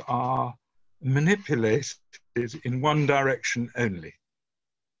emotions are manipulated in one direction only.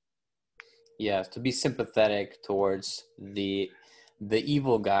 Yes, to be sympathetic towards the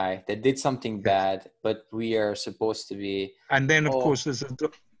evil guy that did something bad, but we are supposed to be. And then, of course, there's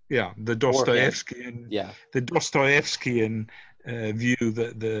the Dostoevskian, the Dostoevskian view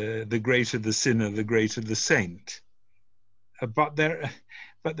that the greater the sinner, the greater the saint. But there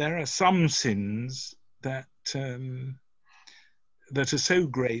are some sins that are so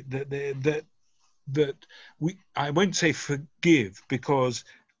great that I won't say forgive, because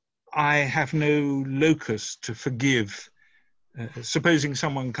I have no locus to forgive. Supposing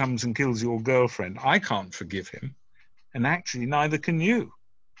someone comes and kills your girlfriend, I can't forgive him, and actually neither can you.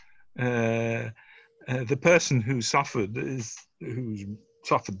 The person who's suffered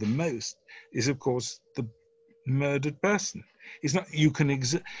the most is, of course, the murdered person. It's not, you can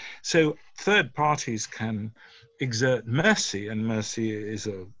so third parties can exert mercy, and mercy is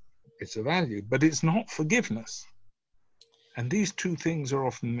a value, but it's not forgiveness. And these two things are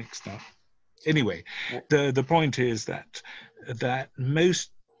often mixed up. Anyway, the point is that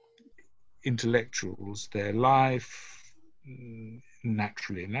most intellectuals, their life,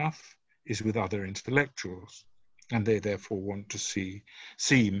 naturally enough, is with other intellectuals, and they therefore want to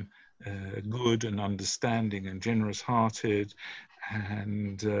seem good and understanding and generous-hearted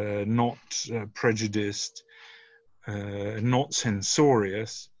and not prejudiced, not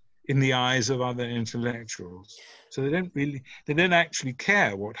censorious in the eyes of other intellectuals. So they don't actually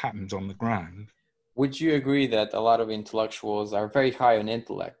care what happens on the ground. Would you agree that a lot of intellectuals are very high on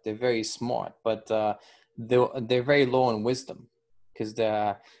intellect? They're very smart, but they're very low on wisdom, because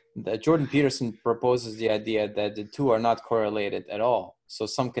the Jordan Peterson proposes the idea that the two are not correlated at all. So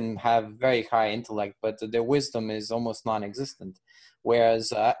some can have very high intellect, but their wisdom is almost non-existent.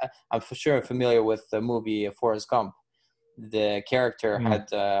 Whereas I'm for sure familiar with the movie Forrest Gump. The character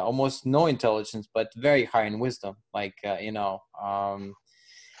had almost no intelligence, but very high in wisdom. Like,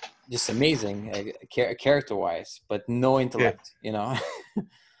 just amazing character-wise, but no intellect,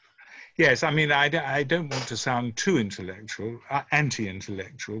 Yes, I mean, I don't want to sound too intellectual,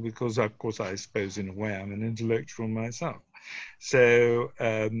 anti-intellectual, because, of course, I suppose in a way I'm an intellectual myself. So,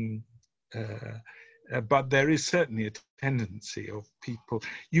 but there is certainly a tendency of people.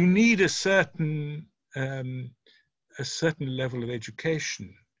 You need a certain level of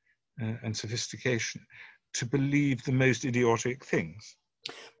education and sophistication to believe the most idiotic things.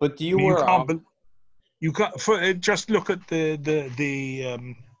 But you can't. Just look at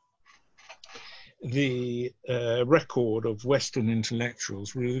the record of Western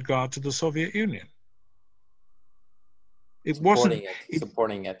intellectuals with regard to the Soviet Union. Supporting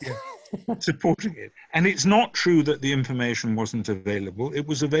it. Yeah, supporting it. And it's not true that the information wasn't available. It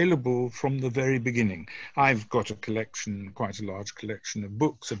was available from the very beginning. I've got quite a large collection of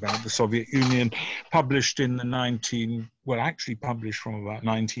books about the Soviet Union, published in published from about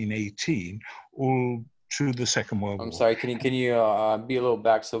 1918, all through the Second World War. I'm sorry, can you be a little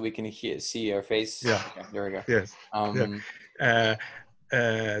back so we can see your face? Yeah. Okay, there we go. Yes.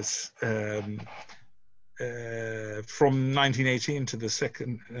 From 1918 to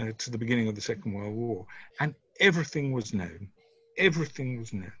the beginning of the Second World War, and everything was known. Everything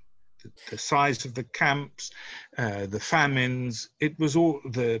was known. The size of the camps, the famines, it was all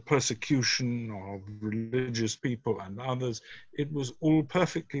the persecution of religious people and others. It was all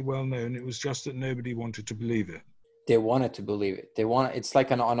perfectly well known. It was just that nobody wanted to believe it. They wanted to believe it. It's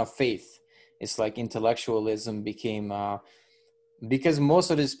like on a faith. It's like intellectualism became, because most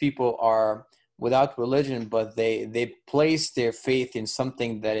of these people are without religion, but they place their faith in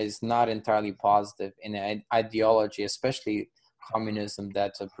something that is not entirely positive, in an ideology, especially communism,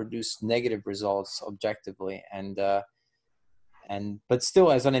 that produced negative results objectively. And but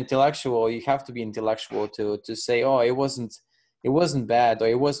still, as an intellectual, you have to be intellectual to say, oh, it wasn't bad, or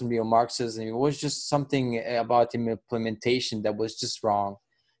it wasn't real Marxism. It was just something about implementation that was just wrong.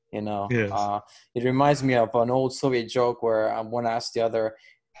 Yes. It reminds me of an old Soviet joke where one asked the other,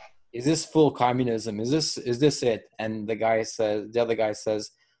 "Is this full communism? Is this it?" And the other guy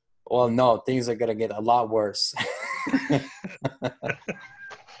says, "Well, no, things are gonna get a lot worse."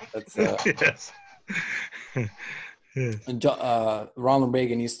 That's Yes. Yes. Ronald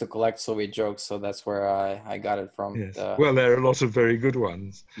Reagan used to collect Soviet jokes, so that's where I got it from. Yes. Well, there are a lot of very good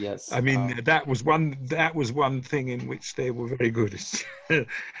ones. Yes. I mean, that was one thing in which they were very good.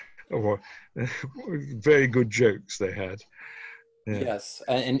 Or very good jokes they had. Yeah. Yes,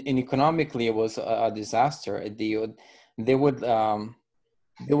 and economically it was a disaster. They would,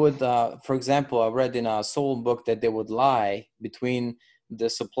 for example, I read in a Soul book that they would lie between the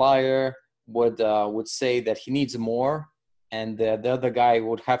supplier would say that he needs more, and the other guy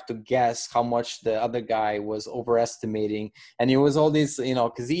would have to guess how much the other guy was overestimating. And it was all these,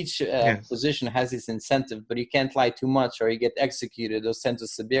 because each Yes. position has its incentive, but you can't lie too much or you get executed or sent to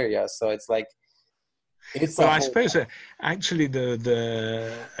Siberia. So it's like, it's Well, a I whole, suppose actually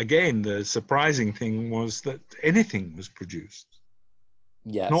the surprising thing was that anything was produced.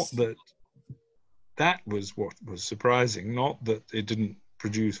 Not yes. that was what was surprising, not that it didn't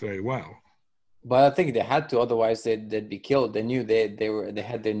produce very well. But I think they had to, otherwise they'd be killed. They knew they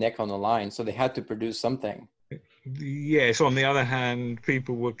had their neck on the line, so they had to produce something. Yes, on the other hand,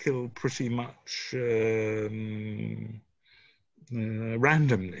 people were killed pretty much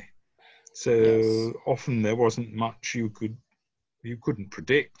randomly. So Yes. often there wasn't much you couldn't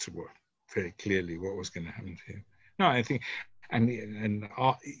predict very clearly what was going to happen to you. No, I think, and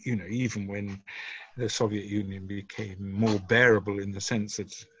even when the Soviet Union became more bearable in the sense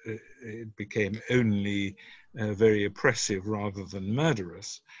that it became only very oppressive rather than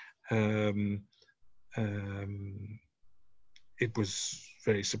murderous, it was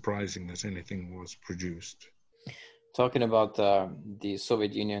very surprising that anything was produced. Talking about the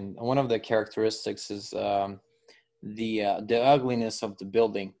Soviet Union, one of the characteristics is the ugliness of the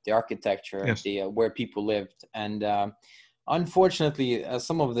building, the architecture, Yes. where people lived, and unfortunately,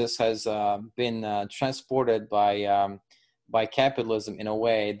 some of this has been transported by capitalism in a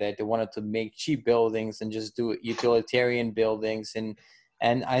way that they wanted to make cheap buildings and just do utilitarian buildings. And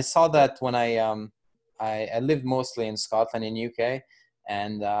I saw that when I lived mostly in Scotland and UK.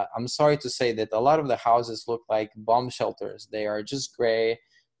 And I'm sorry to say that a lot of the houses look like bomb shelters. They are just gray.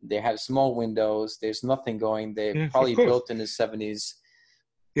 They have small windows. There's nothing going. They're Yes, of probably course. built in the 70s.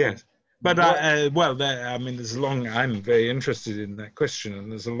 Yes. But I'm very interested in that question,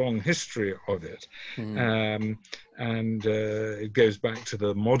 and there's a long history of it. Mhm. And it goes back to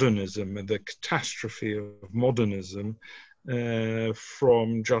the modernism and the catastrophe of modernism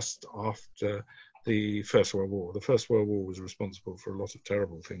from just after the First World War. The First World War was responsible for a lot of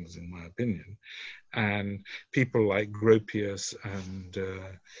terrible things, in my opinion. And people like Gropius and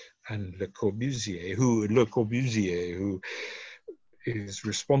Le Corbusier, who is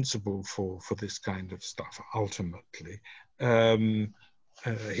responsible for this kind of stuff ultimately.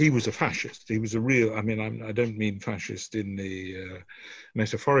 He was a fascist. He was a real, I don't mean fascist in the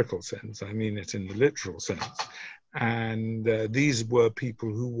metaphorical sense, I mean it in the literal sense. And these were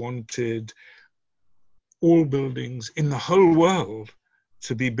people who wanted all buildings in the whole world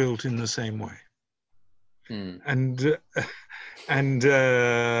to be built in the same way. And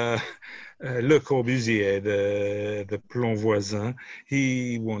Le Corbusier, the Plan Voisin,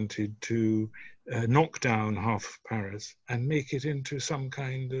 he wanted to knock down half of Paris and make it into some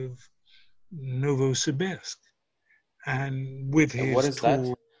kind of Novosibirsk. And with his What is that?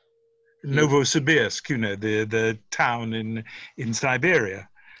 Novosibirsk, the town in Siberia,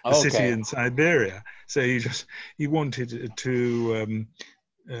 the city in Siberia. So he wanted to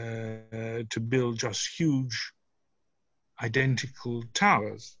build just huge identical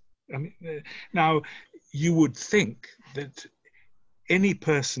towers. Now you would think that any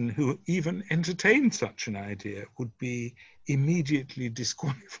person who even entertained such an idea would be immediately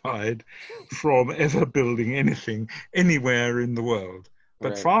disqualified from ever building anything anywhere in the world.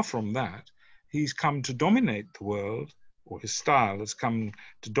 But Right. far from that, he's come to dominate the world, or his style has come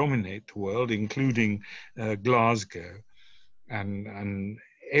to dominate the world, including Glasgow, and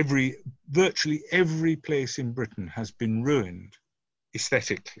virtually every place in Britain has been ruined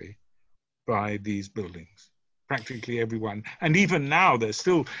aesthetically by these buildings. Practically everyone, and even now they're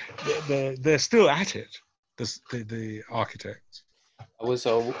still at it. The architects. I was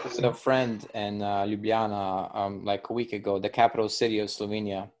with a friend in Ljubljana like a week ago, the capital city of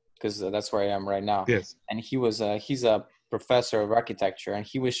Slovenia, because that's where I am right now. Yes. And he's a professor of architecture, and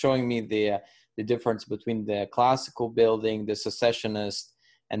he was showing me the difference between the classical building, the secessionist,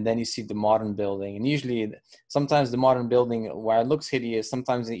 and then you see the modern building. And usually, sometimes the modern building, while it looks hideous,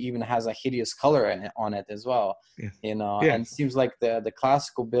 sometimes it even has a hideous color on it as well. Yes. You know, Yes. and it seems like the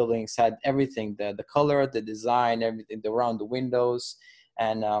classical buildings had everything, the color, the design, everything around the windows.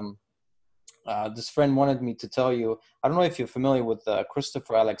 And this friend wanted me to tell you, I don't know if you're familiar with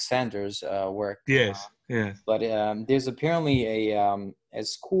Christopher Alexander's work. Yes. Yes. But there's apparently a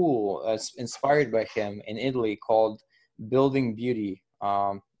school inspired by him in Italy called Building Beauty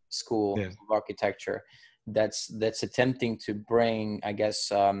School Yes. of Architecture that's attempting to bring, I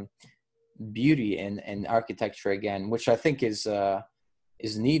guess, beauty in architecture again, which I think is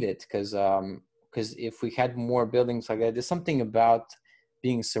needed, because if we had more buildings like that, there's something about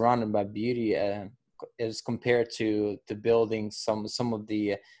being surrounded by beauty as compared to building some of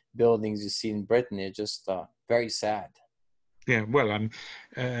the buildings you see in Britain. It's just very sad. Yeah. Well,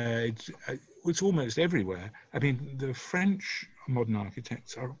 it's almost everywhere. I mean, the French modern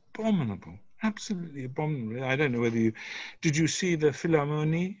architects are abominable. Absolutely abominable. I don't know whether did you see the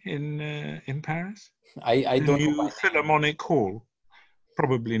Philharmonie in Paris? I The don't know new by name. Philharmonic Hall?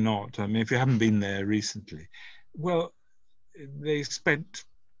 Probably not. I mean, if you haven't been there recently, well, they spent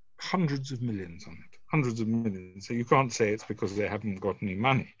hundreds of millions on it, hundreds of millions. So you can't say it's because they haven't got any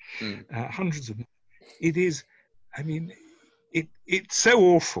money. Mm. Hundreds of. It is. I mean, it's so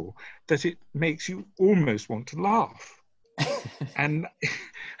awful that it makes you almost want to laugh, and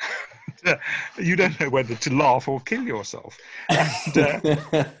you don't know whether to laugh or kill yourself. And,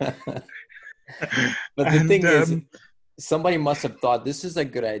 But the thing is, somebody must have thought this is a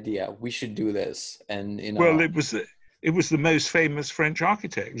good idea. We should do this, and you know. Well, it was the most famous French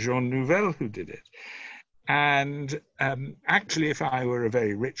architect, Jean Nouvel, who did it. And actually, if I were a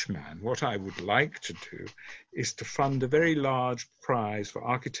very rich man, what I would like to do is to fund a very large prize for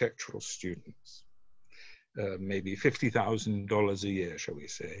architectural students, maybe $50,000 a year, shall we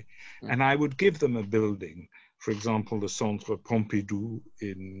say. And I would give them a building, for example, the Centre Pompidou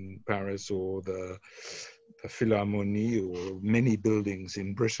in Paris, or the Philharmonie, or many buildings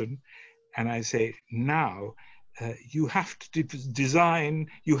in Britain. And I say, now, you have to design,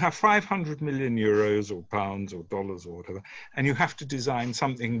 you have 500 million euros or pounds or dollars or whatever, and you have to design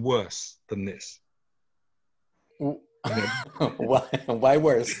something worse than this. Why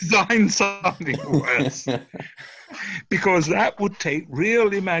worse? Design something worse. Because that would take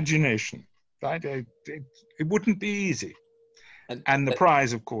real imagination, right? It wouldn't be easy. And the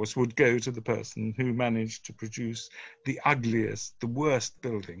prize, of course, would go to the person who managed to produce the ugliest, the worst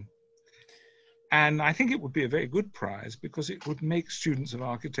building. And I think it would be a very good prize, because it would make students of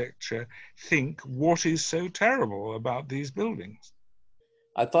architecture think, what is so terrible about these buildings?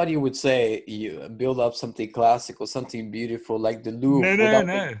 I thought you would say you build up something classical, something beautiful, like the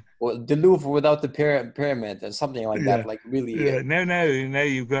Louvre. The Louvre without the pyramid, and something like that. Like really. Yeah. No.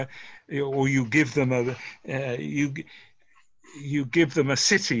 You got, or you give them you give them a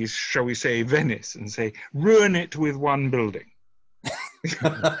city, shall we say, Venice, and say, ruin it with one building.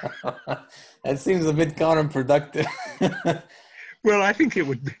 That seems a bit counterproductive. Well, I think it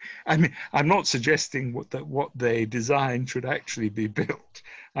would be. I mean, I'm not suggesting what they design should actually be built.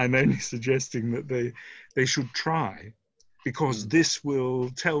 I'm only suggesting that they should try, because this will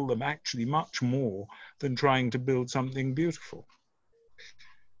tell them actually much more than trying to build something beautiful.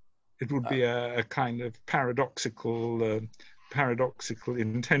 It would be a kind of paradoxical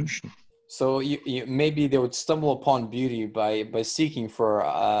intention. So you maybe they would stumble upon beauty by seeking for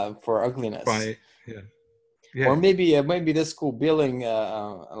ugliness. Yeah. Or maybe this school building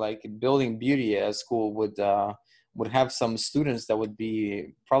building beauty school would have some students that would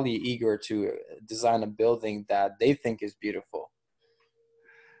be probably eager to design a building that they think is beautiful.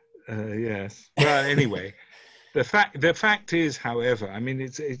 Yes. Well, anyway. The fact is, however, I mean,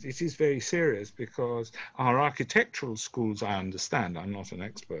 it is very serious, because our architectural schools, I understand, I'm not an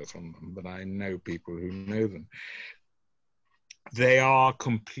expert on them, but I know people who know them. they are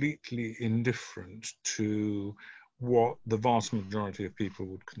completely indifferent to what the vast majority of people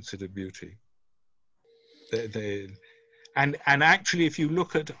would consider beauty. And actually, if you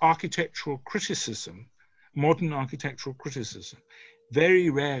look at architectural criticism, modern architectural criticism, very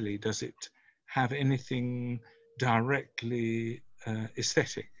rarely does it have anything directly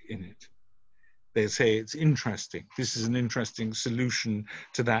aesthetic in it. They say it's interesting. This is an interesting solution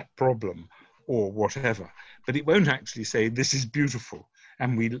to that problem, or whatever. But it won't actually say this is beautiful,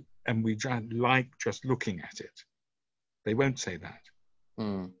 and we like just looking at it. They won't say that.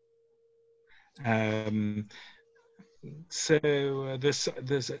 Mm. So there's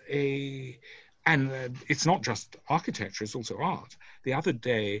and it's not just architecture; it's also art. The other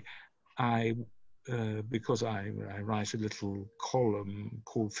day, because I write a little column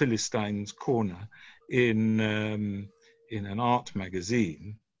called Philistine's Corner in an art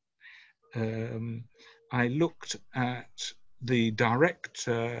magazine, I looked at the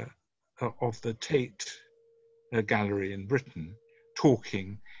director of the Tate Gallery in Britain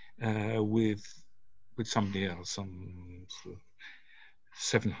talking with somebody else, some sort of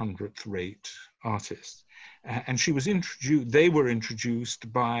 700th rate artist. And she was introduced, they were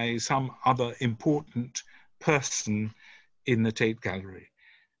introduced by some other important person in the Tate Gallery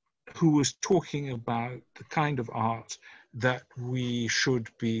who was talking about the kind of art that we should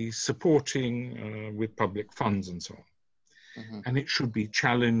be supporting with public funds and so on. Mm-hmm. And it should be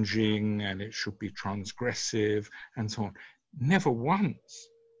challenging and it should be transgressive and so on. Never once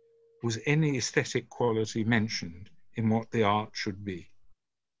was any aesthetic quality mentioned in what the art should be.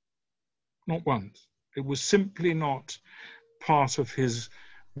 Not once. It was simply not part of his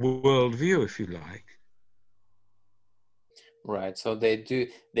worldview, if you like. Right. So they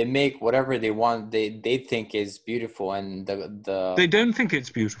make whatever they want, they think is beautiful, and they don't think it's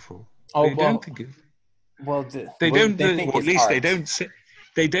beautiful. Oh, they don't think it. Well, they don't. They think or at least art.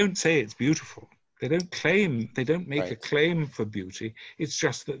 They don't say it's beautiful. They don't claim. They don't make a claim for beauty. It's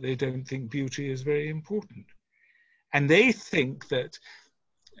just that they don't think beauty is very important, and they think that.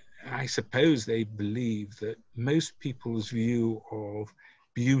 I suppose they believe that most people's view of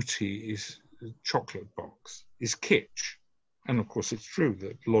beauty is chocolate box, is kitsch. And of course, it's true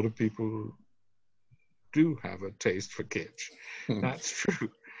that a lot of people do have a taste for kitsch. That's true.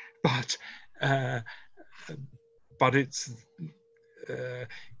 But it's,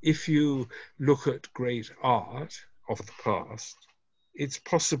 if you look at great art of the past, it's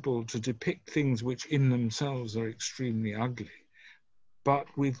possible to depict things which in themselves are extremely ugly, but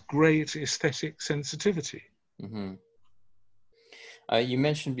with great aesthetic sensitivity. Mm-hmm. You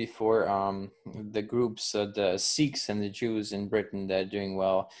mentioned before the groups, the Sikhs and the Jews in Britain that are doing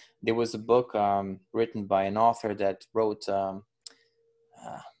well. There was a book written by an author that wrote,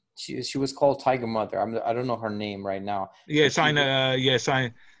 she was called Tiger Mother. I don't know her name right now. Yes, I know. Yes,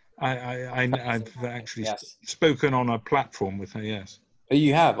 I've actually spoken on a platform with her. Yes.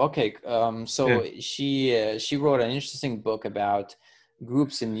 You have? Okay. So yeah. She wrote an interesting book about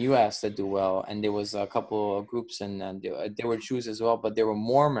groups in the U.S. that do well, and there was a couple of groups, and there were Jews as well, but there were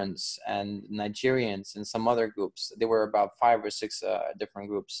Mormons and Nigerians and some other groups. There were about 5 or 6 different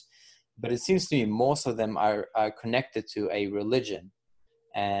groups, but it seems to me most of them are connected to a religion,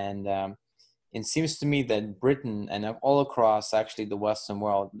 and it seems to me that Britain and all across actually the Western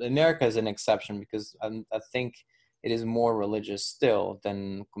world, America is an exception because I think it is more religious still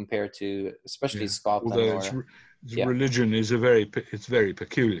than compared to especially Scotland. Although religion is very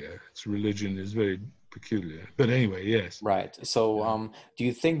peculiar. Its religion is very peculiar. But anyway, yes. Right. So do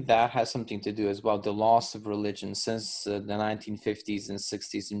you think that has something to do as well, the loss of religion since the 1950s and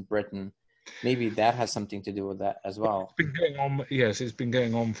 60s in Britain? Maybe that has something to do with that as well. It's been going on, yes, it's been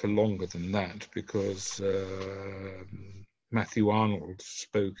going on for longer than that because Matthew Arnold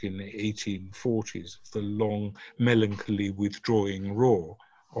spoke in the 1840s of the long, melancholy withdrawing roar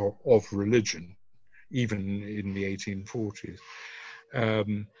of religion, even in the 1840s.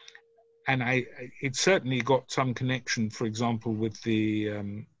 And it certainly got some connection, for example, with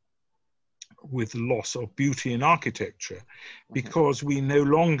the loss of beauty in architecture, because we no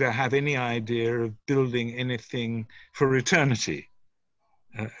longer have any idea of building anything for eternity.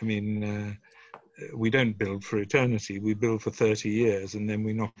 We don't build for eternity, we build for 30 years and then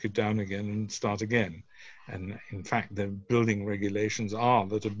we knock it down again and start again. And in fact, the building regulations are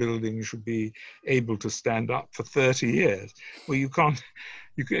that a building should be able to stand up for 30 years. Well, can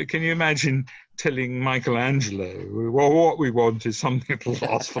you imagine telling Michelangelo, well, what we want is something that will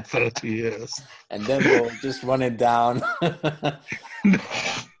last for 30 years. And then we'll just run it down.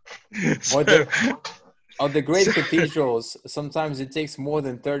 Oh, the great So, cathedrals, sometimes it takes more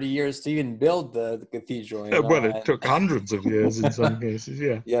than 30 years to even build the cathedral, you know. well, it took hundreds of years in some cases,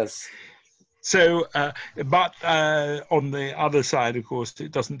 yeah. Yes. So, but on the other side, of course,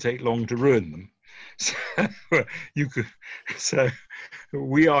 it doesn't take long to ruin them. So you could, so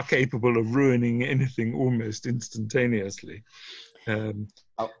we are capable of ruining anything almost instantaneously. I,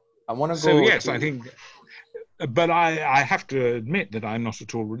 I want to So go yes, I to. think, but I have to admit that I'm not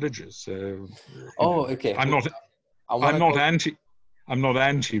at all religious. So you know, Oh, okay. I'm not I want I'm to not go.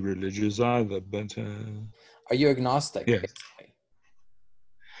 anti-religious either. But Are you agnostic, yes. basically?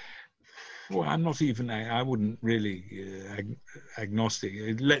 Well, I'm not even, I wouldn't really agnostic.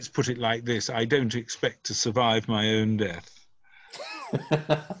 Let's put it like this. I don't expect to survive my own death.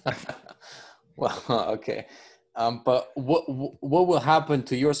 Well, okay. But what will happen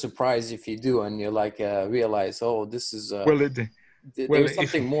to your surprise if you do, and you like realize, oh, this is Well, there's if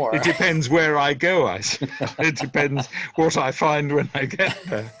something more. it depends where I go, I suppose. It depends what I find when I get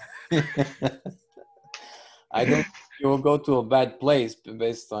there. I don't think you will go to a bad place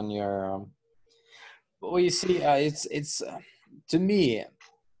based on your. Well, you see, it's to me.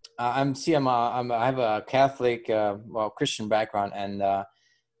 I have a Catholic, well, Christian background, and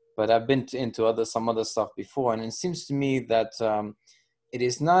but I've been into some other stuff before, and it seems to me that it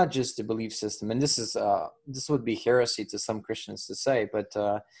is not just the belief system, and this would be heresy to some Christians to say, but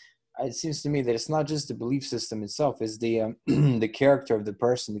it seems to me that it's not just the belief system itself; it's the the character of the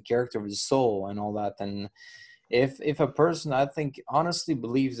person, the character of the soul, and all that. And if a person, I think, honestly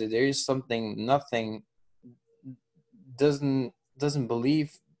believes that there is something, nothing doesn't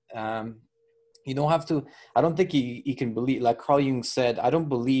believe. Um, you don't have to. I don't think he can believe, like Carl Jung said, I don't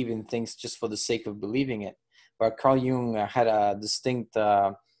believe in things just for the sake of believing it. But Carl Jung had a distinct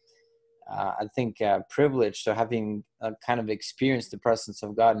I think privilege to having kind of experienced the presence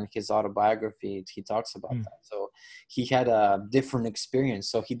of God. In his autobiography, he talks about that. So he had a different experience,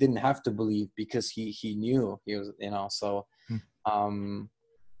 so he didn't have to believe because he knew he was, you know. So um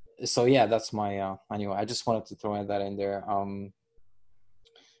so yeah, that's my anyway, I just wanted to throw that in there.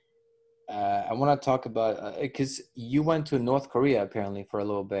 I want to talk about because you went to North Korea apparently for a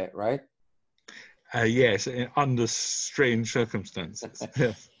little bit, right? Yes, under strange circumstances.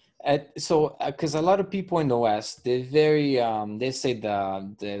 Yes. So, because a lot of people in the West, they're very, they say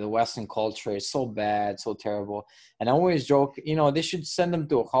the Western culture is so bad, so terrible, and I always joke, you know, they should send them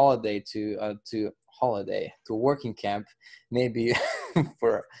to a holiday, to a working camp, maybe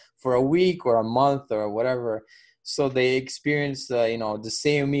for a week or a month or whatever, so they experience, you know, the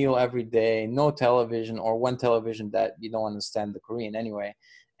same meal every day, no television, or one television that you don't understand the Korean anyway,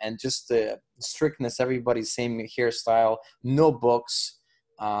 and just the strictness, everybody's same hairstyle, no books.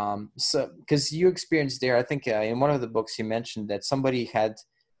 So because you experienced there, I think in one of the books you mentioned that somebody had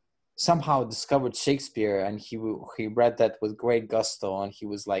somehow discovered Shakespeare, and he read that with great gusto, and he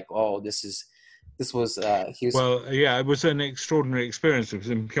was like, oh, this was he was. Well, yeah, it was an extraordinary experience. It was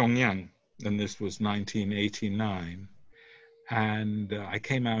in Pyongyang, and this was 1989. And I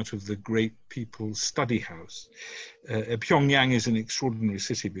came out of the Great People's Study House. Pyongyang is an extraordinary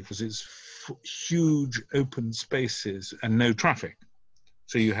city because it's huge open spaces and no traffic.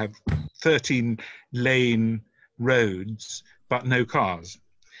 So you have 13-lane roads, but no cars.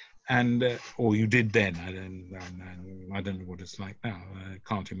 And or you did then. I don't know what it's like now. I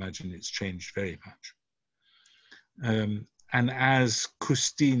can't imagine it's changed very much. And as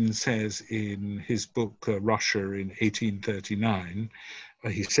Custine says in his book Russia in 1839,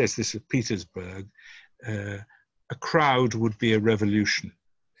 he says this at Petersburg: a crowd would be a revolution.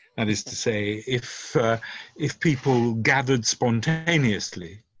 That is to say, if people gathered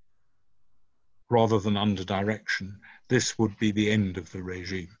spontaneously rather than under direction, this would be the end of the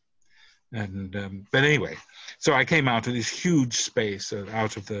regime. And but anyway, so I came out of this huge space,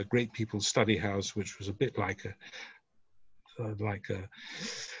 out of the Great People's Study House, which was a bit like a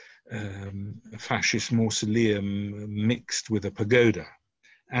fascist mausoleum mixed with a pagoda,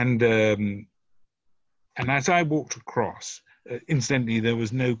 and as I walked across, incidentally, there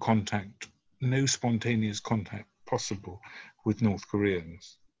was no contact, no spontaneous contact possible with North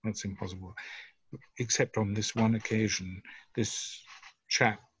Koreans. That's impossible, except on this one occasion. This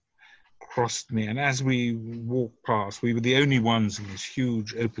chap crossed me, and as we walked past, we were the only ones in this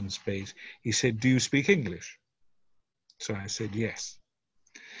huge open space. He said, "Do you speak English?" So I said, "Yes."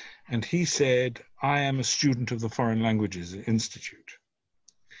 And he said, "I am a student of the Foreign Languages Institute."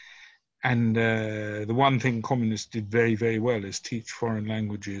 And the one thing communists did very, very well is teach foreign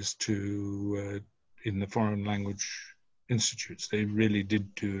languages in the foreign language institutes. They really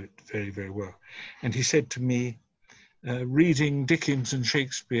did do it very, very well. And he said to me, reading Dickens and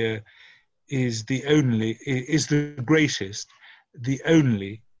Shakespeare is the greatest, the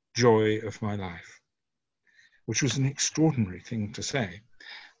only joy of my life, which was an extraordinary thing to say.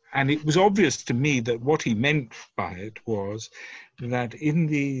 And it was obvious to me that what he meant by it was that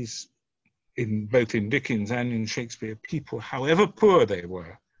both in Dickens and in Shakespeare, people, however poor they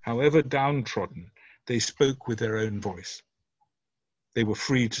were, however downtrodden, they spoke with their own voice. They were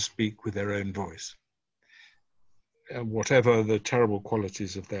free to speak with their own voice, whatever the terrible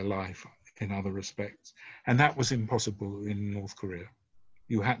qualities of their life in other respects. And that was impossible in North Korea.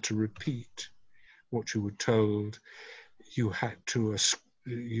 You had to repeat what you were told. You had to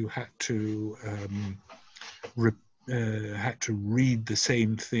read the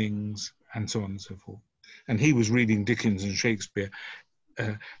same things, and so on and so forth. And he was reading Dickens and Shakespeare,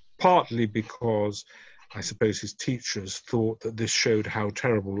 partly because I suppose his teachers thought that this showed how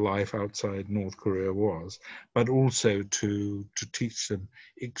terrible life outside North Korea was, but also to teach them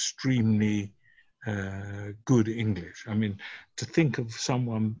extremely good English. I mean, to think of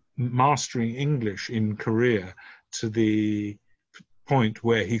someone mastering English in Korea to the point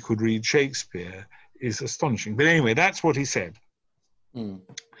where he could read Shakespeare is astonishing. But anyway, that's what he said. Mm.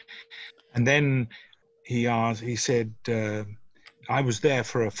 And then he said, I was there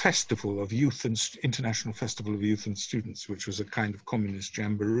for a festival of youth and international festival of youth and students, which was a kind of communist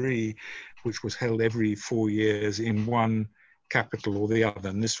jamboree, which was held every 4 years in one capital or the other.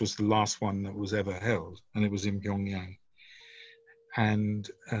 And this was the last one that was ever held, and it was in Pyongyang. And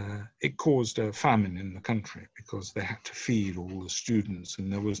it caused a famine in the country because they had to feed all the students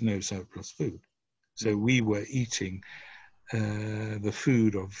and there was no surplus food. So we were eating the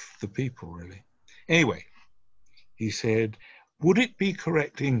food of the people, really. Anyway, he said, would it be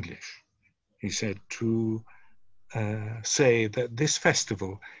correct English, he said, to say that this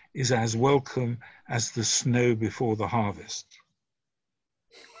festival is as welcome as the snow before the harvest?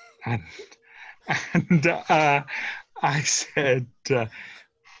 And I said,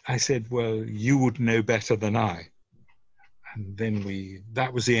 well, you would know better than I. And then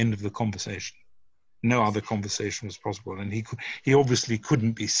that was the end of the conversation. No other conversation was possible. And he obviously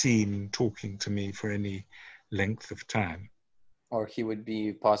couldn't be seen talking to me for any length of time. Or he would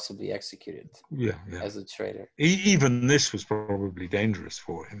be possibly executed as a traitor. Even this was probably dangerous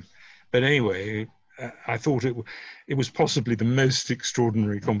for him. But anyway, I thought it was possibly the most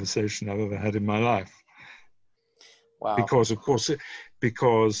extraordinary conversation I've ever had in my life. Wow. Because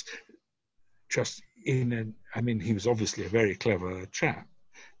just he was obviously a very clever chap.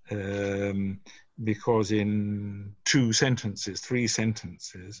 Because in 3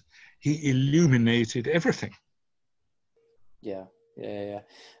 sentences, he illuminated everything. Yeah.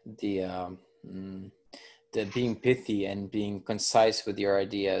 The being pithy and being concise with your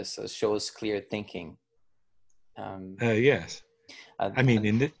ideas shows clear thinking. Yes.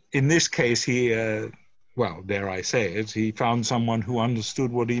 In this case, he, well, dare I say it, he found someone who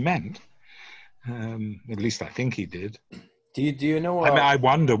understood what he meant. At least I think he did. Do you know? I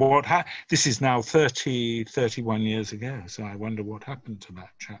wonder what this is now 31 years ago, so I wonder what happened to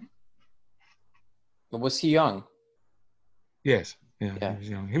that chap. Was he young? Yes, yeah.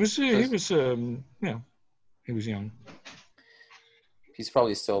 He was young. He was young. He's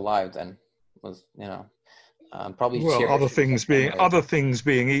probably still alive then. Probably. Well, other things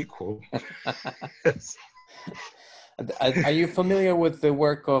being equal. Yes. Are you familiar with the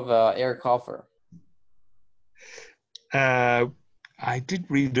work of Eric Hoffer? I did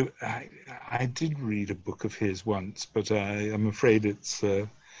read a book of his once, but I'm afraid it's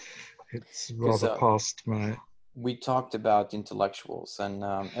rather past my. We talked about intellectuals, and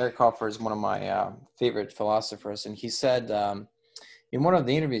Eric Hoffer is one of my favorite philosophers, and he said in one of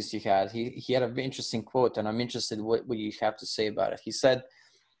the interviews he had a very interesting quote, and I'm interested in what you have to say about it. He said,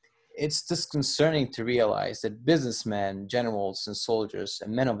 "It's disconcerting to realize that businessmen, generals, and soldiers,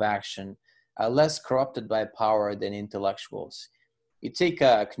 and men of action are less corrupted by power than intellectuals. You take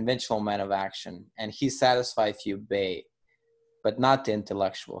a conventional man of action, and he's satisfied if you obey, but not the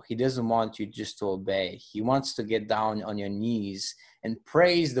intellectual. He doesn't want you just to obey. He wants to get down on your knees and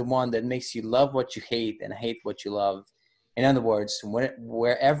praise the one that makes you love what you hate and hate what you love. In other words,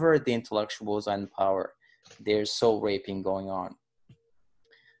 wherever the intellectuals are in power, there's soul raping going on."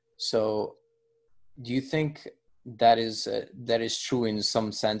 So do you think that is true in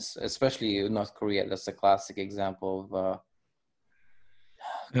some sense, especially in North Korea? That's a classic example of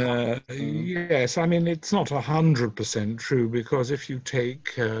yes, I mean, it's not 100% true, because if you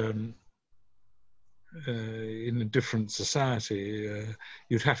take in a different society,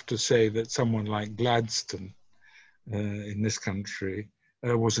 you'd have to say that someone like Gladstone in this country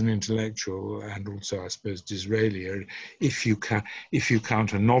was an intellectual, and also, I suppose, Disraeli. If you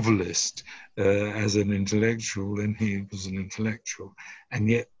count a novelist as an intellectual, then he was an intellectual, and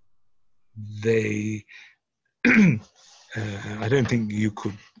yet they. I don't think you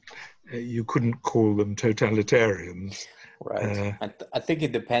couldn't call them totalitarians. Right. I think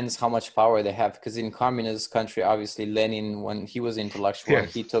it depends how much power they have, because in communist country, obviously Lenin, when he was intellectual and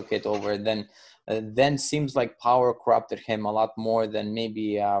Yes. he took it over, then seems like power corrupted him a lot more than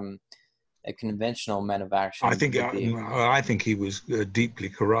maybe a conventional man of action would be. I think he was deeply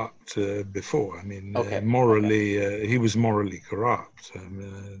corrupt before. I mean, Okay. morally, he was morally corrupt.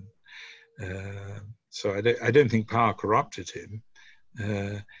 So I don't think power corrupted him.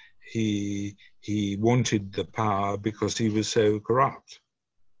 He wanted the power because he was so corrupt.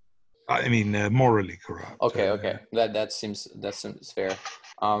 I mean, morally corrupt. Okay. That seems fair.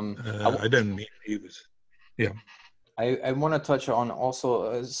 I don't mean he was. Yeah. I want to touch on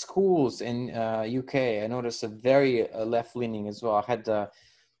also schools in UK. I noticed a very left-leaning as well. I had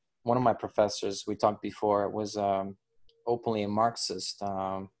one of my professors, we talked before, was openly a Marxist,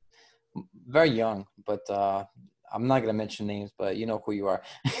 very young, but I'm not going to mention names, but you know who you are.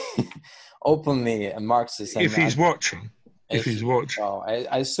 Openly a Marxist. If he's watching. If he's watching. Oh,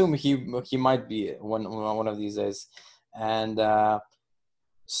 I assume he might be one of these days. And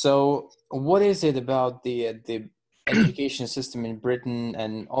so what is it about the education system in Britain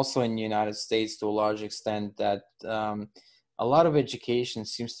and also in the United States to a large extent that a lot of education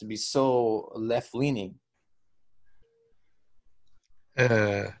seems to be so left-leaning?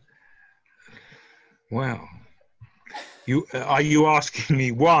 Well, are you asking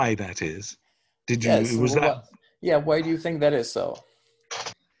me why that is? Did you? Yes. Was that? Yeah. Why do you think that is so?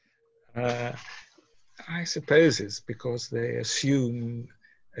 I suppose it's because they assume,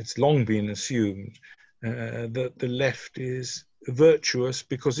 it's long been assumed, that the left is virtuous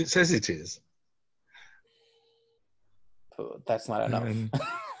because it says it is. That's not enough.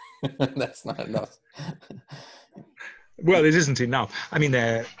 That's not enough. Well, it isn't enough. I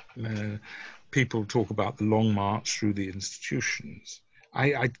mean, people talk about the long march through the institutions.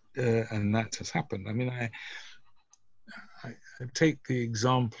 And that has happened. I mean, I take the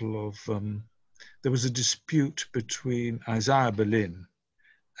example of there was a dispute between Isaiah Berlin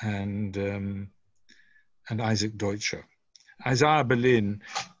and Isaac Deutscher. Isaiah Berlin,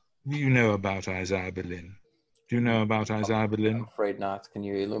 you know about Isaiah Berlin. Do you know about Isaiah Berlin? I'm afraid not. Can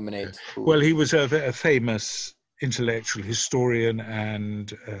you illuminate who? Well, he was a famous intellectual historian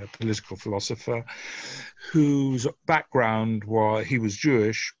and political philosopher whose background was, he was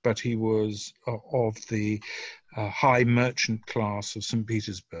Jewish, but he was of the high merchant class of St.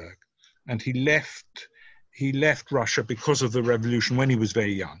 Petersburg. And he left Russia because of the revolution when he was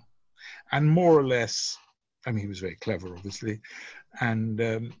very young. And more or less, I mean, he was very clever, obviously,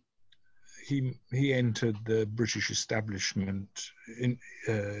 and he entered the British establishment,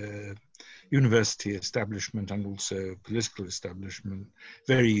 university establishment, and also political establishment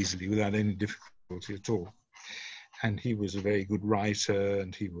very easily, without any difficulty at all. And he was a very good writer,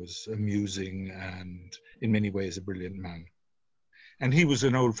 and he was amusing, and in many ways a brilliant man. And he was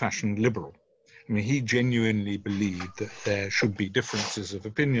an old-fashioned liberal. I mean, he genuinely believed that there should be differences of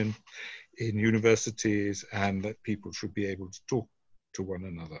opinion in universities and that people should be able to talk to one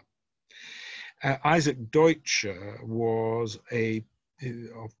another. Isaac Deutscher was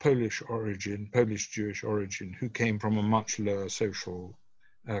of Polish origin, Polish-Jewish origin, who came from a much lower social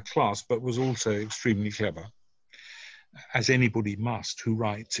class, but was also extremely clever, as anybody must who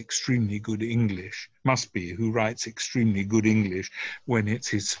writes extremely good English, who writes extremely good English when it's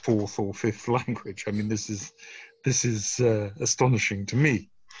his fourth or fifth language. I mean, this is astonishing to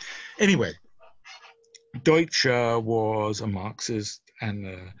me. Anyway, Deutscher was a Marxist and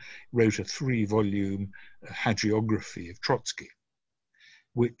wrote a 3-volume hagiography of Trotsky,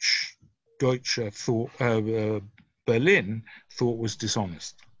 which Deutscher Berlin thought was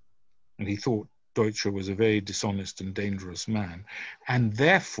dishonest. And he thought Deutscher was a very dishonest and dangerous man, and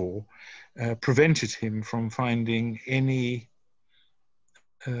therefore prevented him from finding any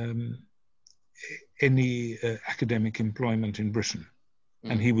academic employment in Britain.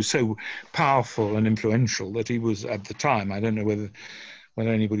 And he was so powerful and influential that he was, at the time, I don't know whether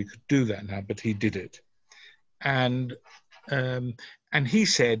anybody could do that now, but he did it. And he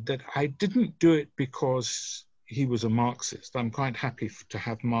said that I didn't do it because he was a Marxist. I'm quite happy to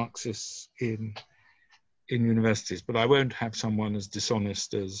have Marxists in universities, but I won't have someone as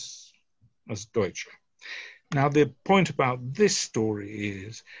dishonest as Deutscher. Now, the point about this story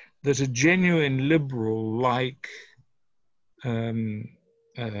is that a genuine liberal like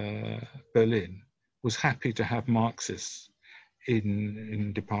Berlin was happy to have Marxists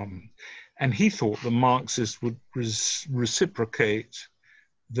in department. And he thought the Marxists would reciprocate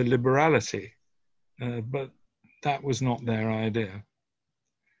the liberality, but that was not their idea.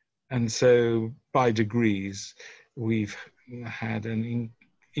 And so by degrees, we've had an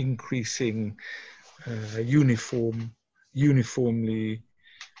increasing uniformly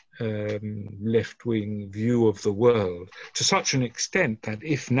left-wing view of the world, to such an extent that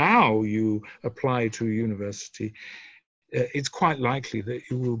if now you apply to a university, it's quite likely that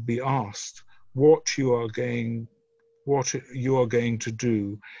you will be asked what you are going to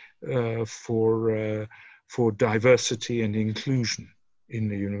do for diversity and inclusion in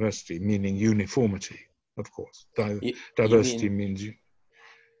the university, meaning uniformity, of course. Diversity means...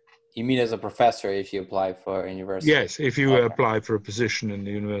 You mean as a professor if you apply for a university? Yes, if you apply for a position in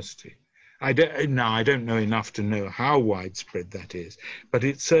the university. I don't know enough to know how widespread that is, but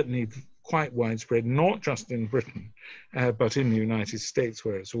it's certainly quite widespread, not just in Britain, but in the United States,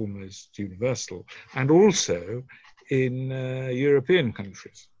 where it's almost universal, and also in European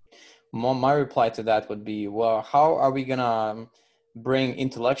countries. My reply to that would be, well, how are we gonna bring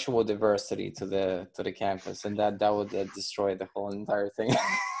intellectual diversity to the campus? And that would destroy the whole entire thing.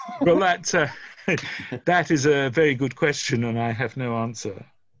 Well, that is a very good question, and I have no answer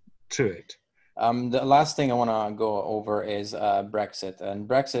to it. The last thing I want to go over is Brexit, and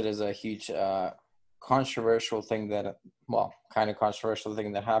Brexit is a huge controversial thing that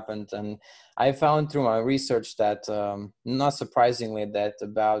happened. And I found through my research that, not surprisingly, that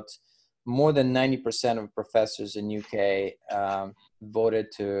about more than 90% of professors in UK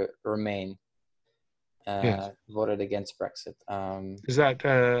voted to remain. Yes. Voted against Brexit. Is that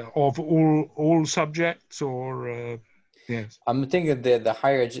of all subjects, or yes? I'm thinking the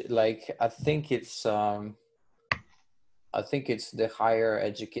higher, I think it's the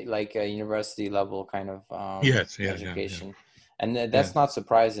higher university level kind of education. Yeah. And that's not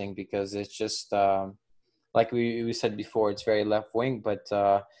surprising, because it's just like we said before, it's very left wing, but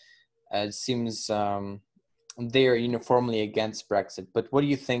it seems they are uniformly against Brexit. But what do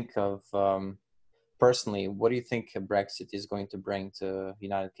you think of? Personally, what do you think Brexit is going to bring to the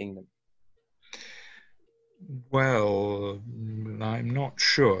United Kingdom? Well, I'm not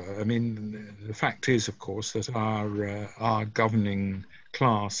sure. I mean, the fact is, of course, that our governing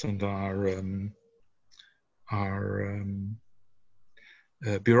class and our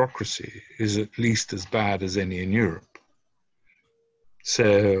bureaucracy is at least as bad as any in Europe.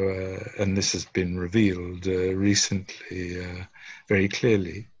 So, and this has been revealed recently very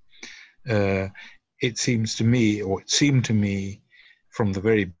clearly. It seemed to me from the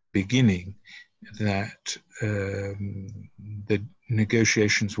very beginning that the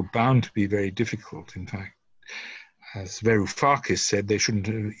negotiations were bound to be very difficult. In fact, as Varoufakis said, they shouldn't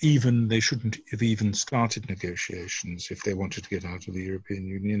have even started negotiations if they wanted to get out of the European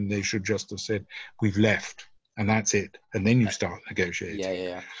Union. They should just have said, "We've left, and that's it," and then you start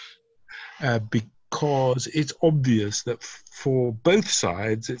negotiating. Yeah. Because it's obvious that for both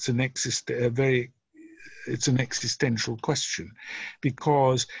sides, it's an existential question,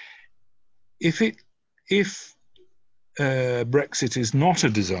 because if Brexit is not a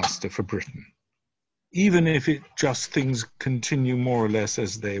disaster for Britain, even if things continue more or less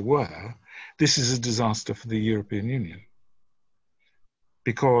as they were, this is a disaster for the European Union.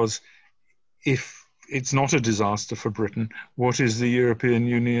 Because if it's not a disaster for Britain, what is the European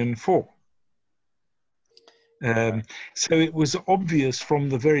Union for? So it was obvious from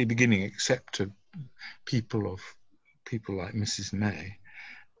the very beginning, except to people like Mrs. May,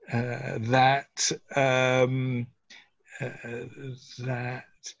 that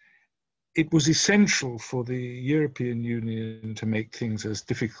it was essential for the European Union to make things as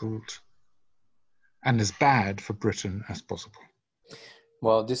difficult and as bad for Britain as possible.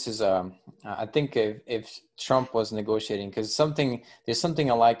 Well, this is, I think if Trump was negotiating, because there's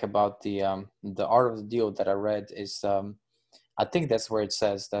something I like about the Art of the Deal that I read is, I think that's where it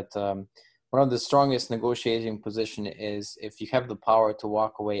says that one of the strongest negotiating position is if you have the power to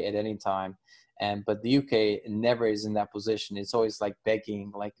walk away at any time. But the UK never is in that position. It's always like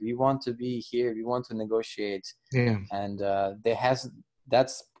begging, like, we want to be here, we want to negotiate. Yeah. And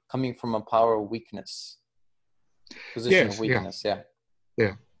that's coming from a power of weakness, position of weakness. Yeah.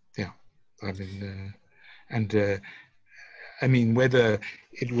 I mean, whether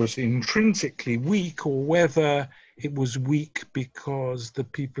it was intrinsically weak or whether it was weak because the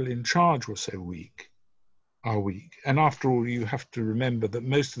people in charge were so weak, are weak. And after all, you have to remember that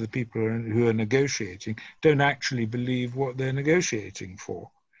most of the people who are negotiating don't actually believe what they're negotiating for.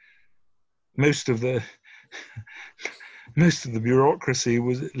 Most of the bureaucracy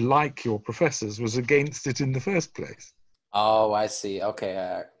was, like your professors, was against it in the first place. Oh, I see.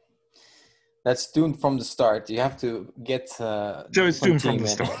 Okay, that's doomed from the start. You have to get a So it's different doomed from team the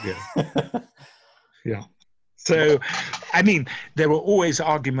in. start, yeah. Yeah. So, I mean, there were always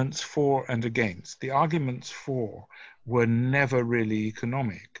arguments for and against. The arguments for were never really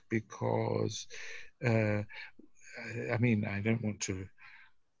economic because, I mean, I don't want to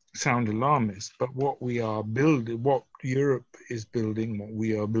sound alarmist, but what we are building, what Europe is building, what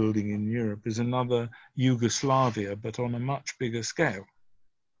we are building in Europe is another Yugoslavia, but on a much bigger scale.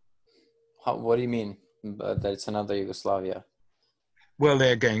 What do you mean? But that's another Yugoslavia. Well,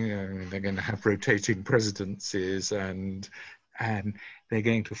 they're going to have rotating presidencies, and they're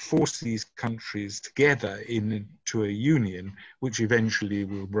going to force these countries together into a union, which eventually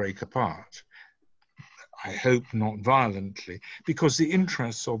will break apart. I hope not violently, because the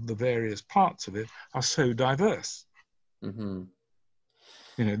interests of the various parts of it are so diverse. Mm-hmm.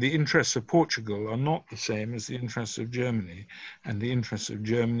 You know, the interests of Portugal are not the same as the interests of Germany, and the interests of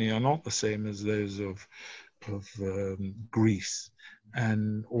Germany are not the same as those of Greece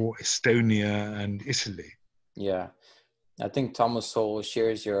or Estonia and Italy. Yeah, I think Thomas Sowell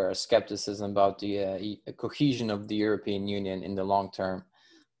shares your skepticism about the cohesion of the European Union in the long term.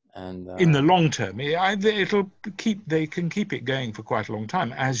 And in the long term, they can keep it going for quite a long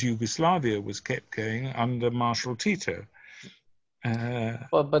time, as Yugoslavia was kept going under Marshal Tito.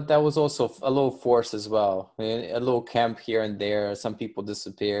 But that was also a little force as well. A little camp here and there. Some people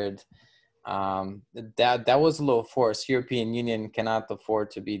disappeared. That was a little force. European Union cannot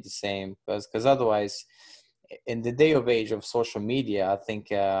afford to be the same because otherwise, in the day of age of social media, I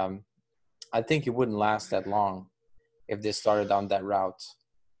think it wouldn't last that long if they started down that route.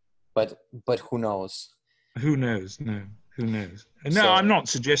 But who knows? Who knows? No, who knows? No, So I'm not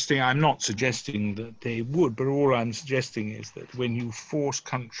suggesting that they would, but all I'm suggesting is that when you force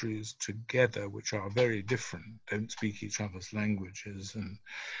countries together, which are very different, don't speak each other's languages, and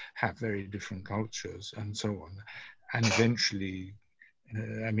have very different cultures, and so on, and eventually,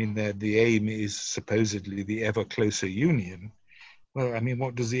 I mean, the aim is supposedly the ever closer union. Well, I mean,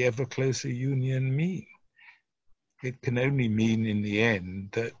 what does the ever closer union mean? It can only mean in the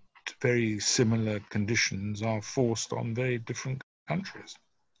end that very similar conditions are forced on very different countries.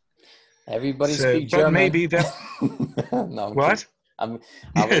 everybody So, speak but German. maybe that. No, I'm kidding. What?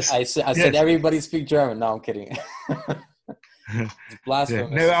 Yes. I said Yes. everybody speak German. No, I'm kidding. It's Yeah.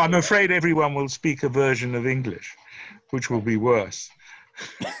 blasphemous No, to I'm say afraid everyone will speak a version of English, which will be worse.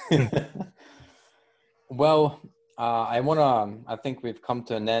 that. Well, I think we've come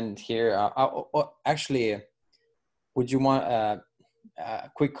to an end here. Actually, would you want a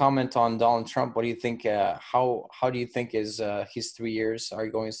quick comment on Donald Trump? What do you think? How do you think his 3 years are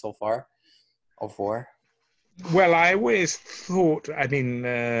going so far, or 4? Well, I always thought, I mean,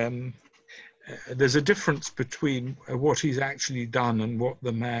 there's a difference between what he's actually done and what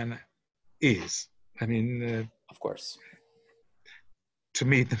the man is. I mean, Of course. to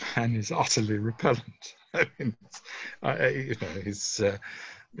me, the man is utterly repellent. I mean,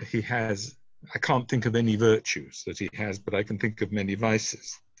 he has. I can't think of any virtues that he has, but I can think of many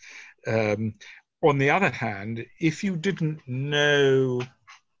vices. On the other hand, if you didn't know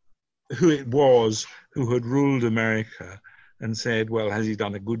who it was who had ruled America and said, well, has he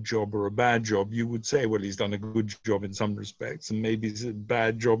done a good job or a bad job? You would say, well, he's done a good job in some respects and maybe it's a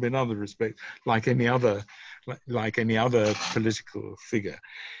bad job in other respects, like any other political figure.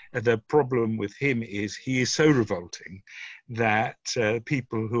 The problem with him is he is so revolting that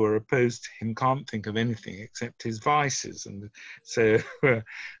people who are opposed to him can't think of anything except his vices. And so,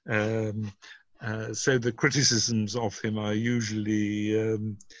 so the criticisms of him are usually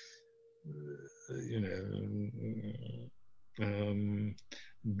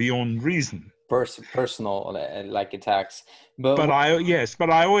beyond reason. Personal like attacks, but But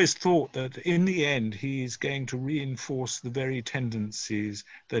I always thought that in the end he's going to reinforce the very tendencies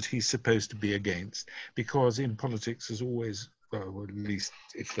that he's supposed to be against, because in politics there's always, well, at least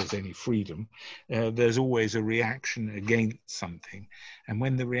if there's any freedom, there's always a reaction against something, and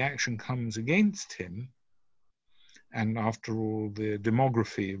when the reaction comes against him, and after all, the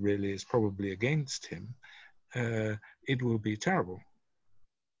demography really is probably against him, it will be terrible.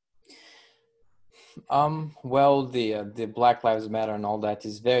 Well, the Black Lives Matter and all that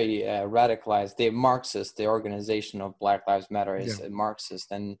is very radicalized. They're Marxist. The organization of Black Lives Matter is Marxist,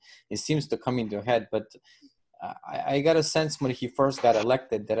 and it seems to come into a head. But I got a sense when he first got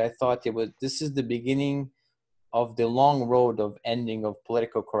elected that I thought this is the beginning of the long road of ending of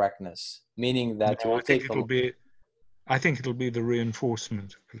political correctness, meaning that no, I think it'll be the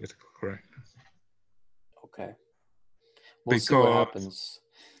reinforcement of political correctness. Okay. We'll see what happens.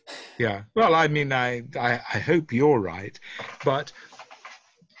 Yeah. Well, I mean, I hope you're right, but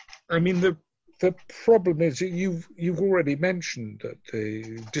I mean the problem is that you've already mentioned that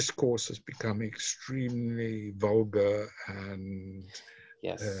the discourse has become extremely vulgar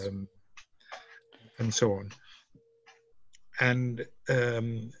Yes. um, and so on. And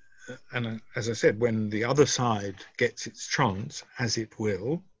as I said, when the other side gets its chance, as it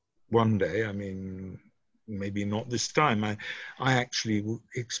will one day, I mean, maybe not this time. I actually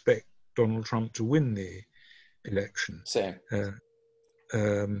expect Donald Trump to win the election. Same. Uh,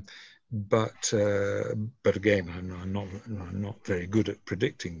 um, but again, I'm not very good at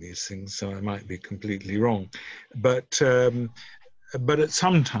predicting these things, so I might be completely wrong. But at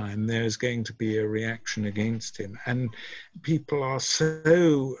some time there's going to be a reaction against him, and people are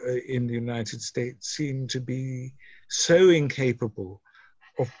so in the United States seem to be so incapable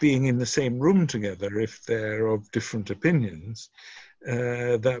of being in the same room together if they're of different opinions,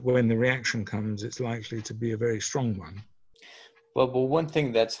 that when the reaction comes, it's likely to be a very strong one. Well, but one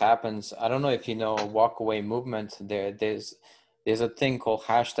thing that's happens, I don't know if you know walk away movement. There's a thing called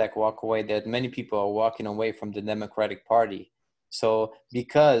hashtag walk away that many people are walking away from the Democratic Party. So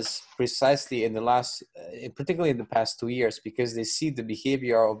because precisely in the last, particularly in the past 2 years, because they see the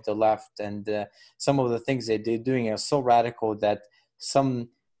behavior of the left and some of the things that they're doing are so radical that some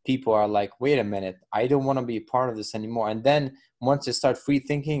people are like, wait a minute, I don't want to be a part of this anymore. And then once they start free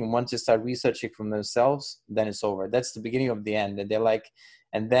thinking and once they start researching from themselves, then it's over. That's the beginning of the end. And they're like,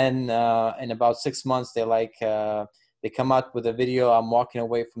 and then in about 6 months, they're like, they come out with a video, I'm walking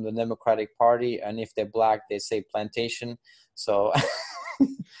away from the Democratic Party. And if they're black, they say plantation. So,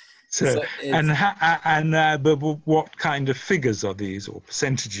 So, it's but what kind of figures are these or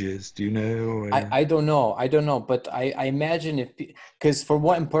percentages? Do you know? I don't know. I don't know, but I imagine if because for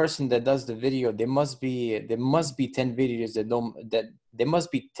one person that does the video, there must be 10 videos that there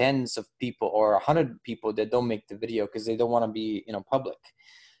must be tens of people or 100 people that don't make the video because they don't want to be public.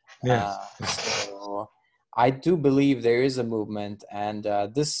 Yes, So I do believe there is a movement, and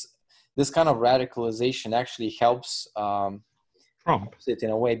this kind of radicalization actually Trump. helps it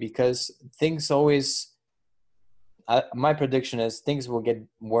in a way because things always my prediction is things will get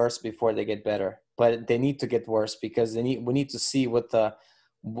worse before they get better, but they need to get worse because we need to see what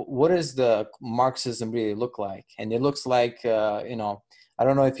does the Marxism really look like, and it looks like I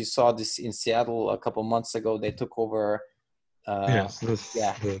don't know if you saw this in Seattle a couple months ago. They took over. Yes,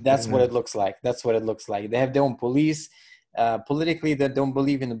 Yeah, that's what it looks like. That's what it looks like. They have their own police. Politically, they don't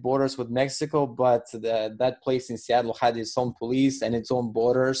believe in the borders with Mexico, but that place in Seattle had its own police and its own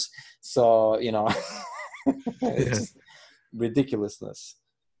borders. So it's yes, just ridiculousness.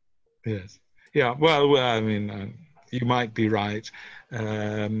 yes, yeah. Well, I mean, you might be right,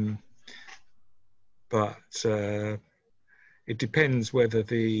 um, but it depends whether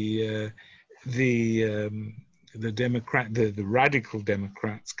the the radical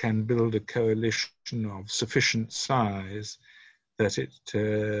Democrats can build a coalition of sufficient size that it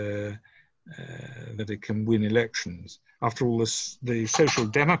can win elections. After all, the Social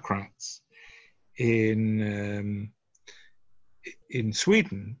Democrats in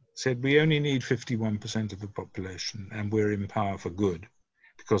Sweden said we only need 51% of the population and we're in power for good,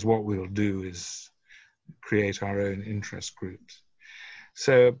 because what we'll do is create our own interest groups.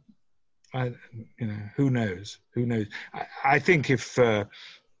 So, who knows? Who knows? I think if they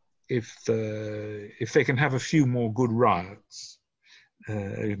can have a few more good riots,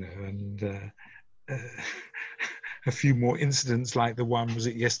 and a few more incidents like the one, was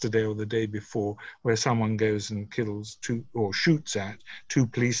it yesterday or the day before, where someone goes and kills two or shoots at two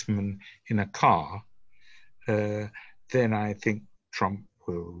policemen in a car, then I think Trump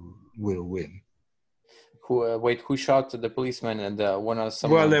will win. Who shot the policeman and one of Well,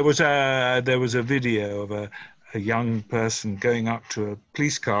 someone? there was a video of a young person going up to a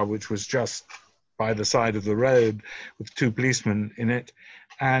police car which was just by the side of the road with two policemen in it,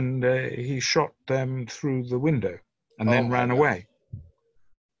 and he shot them through the window and Oh then my ran God. away.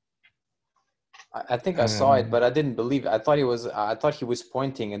 I think I saw it, Um, but I didn't believe it. I thought he was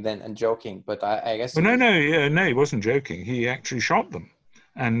pointing and joking, but I guess well, it no, was. no, yeah, no, he wasn't joking. He actually shot them,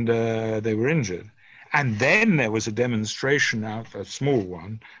 and they were injured. And then there was a demonstration a small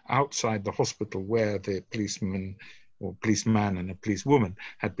one, outside the hospital where the policeman or policeman and a policewoman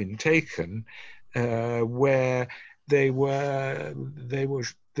had been taken, where they were they were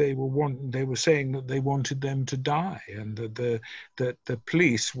they were saying that they wanted them to die, and that the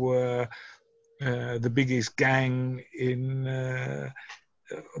police were the biggest gang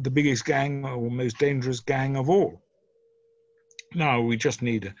or most dangerous gang of all. Now we just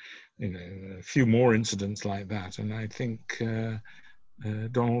need a few more incidents like that, and I think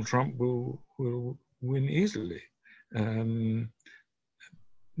Donald Trump will win easily.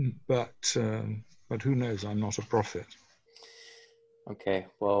 But who knows? I'm not a prophet. Okay,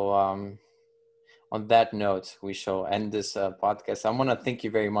 well, on that note, we shall end this podcast. I want to thank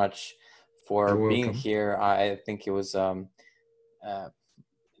you very much for You're being welcome. here. I think it was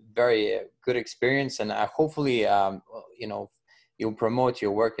very good experience, and hopefully, you'll promote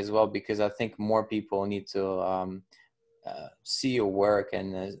your work as well, because I think more people need to see your work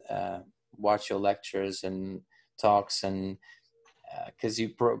and watch your lectures and talks, and because you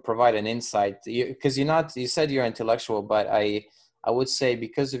provide an insight. Because you said you're intellectual, but I would say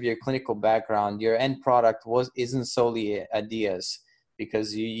because of your clinical background, your end product isn't solely ideas,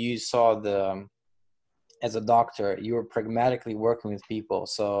 because you saw as a doctor, you were pragmatically working with people.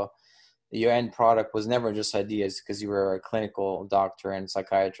 So your end product was never just ideas, because you were a clinical doctor and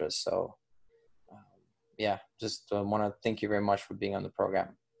psychiatrist. So yeah, just want to thank you very much for being on the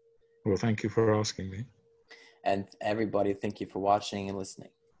program. Well, thank you for asking me. And everybody, thank you for watching and listening.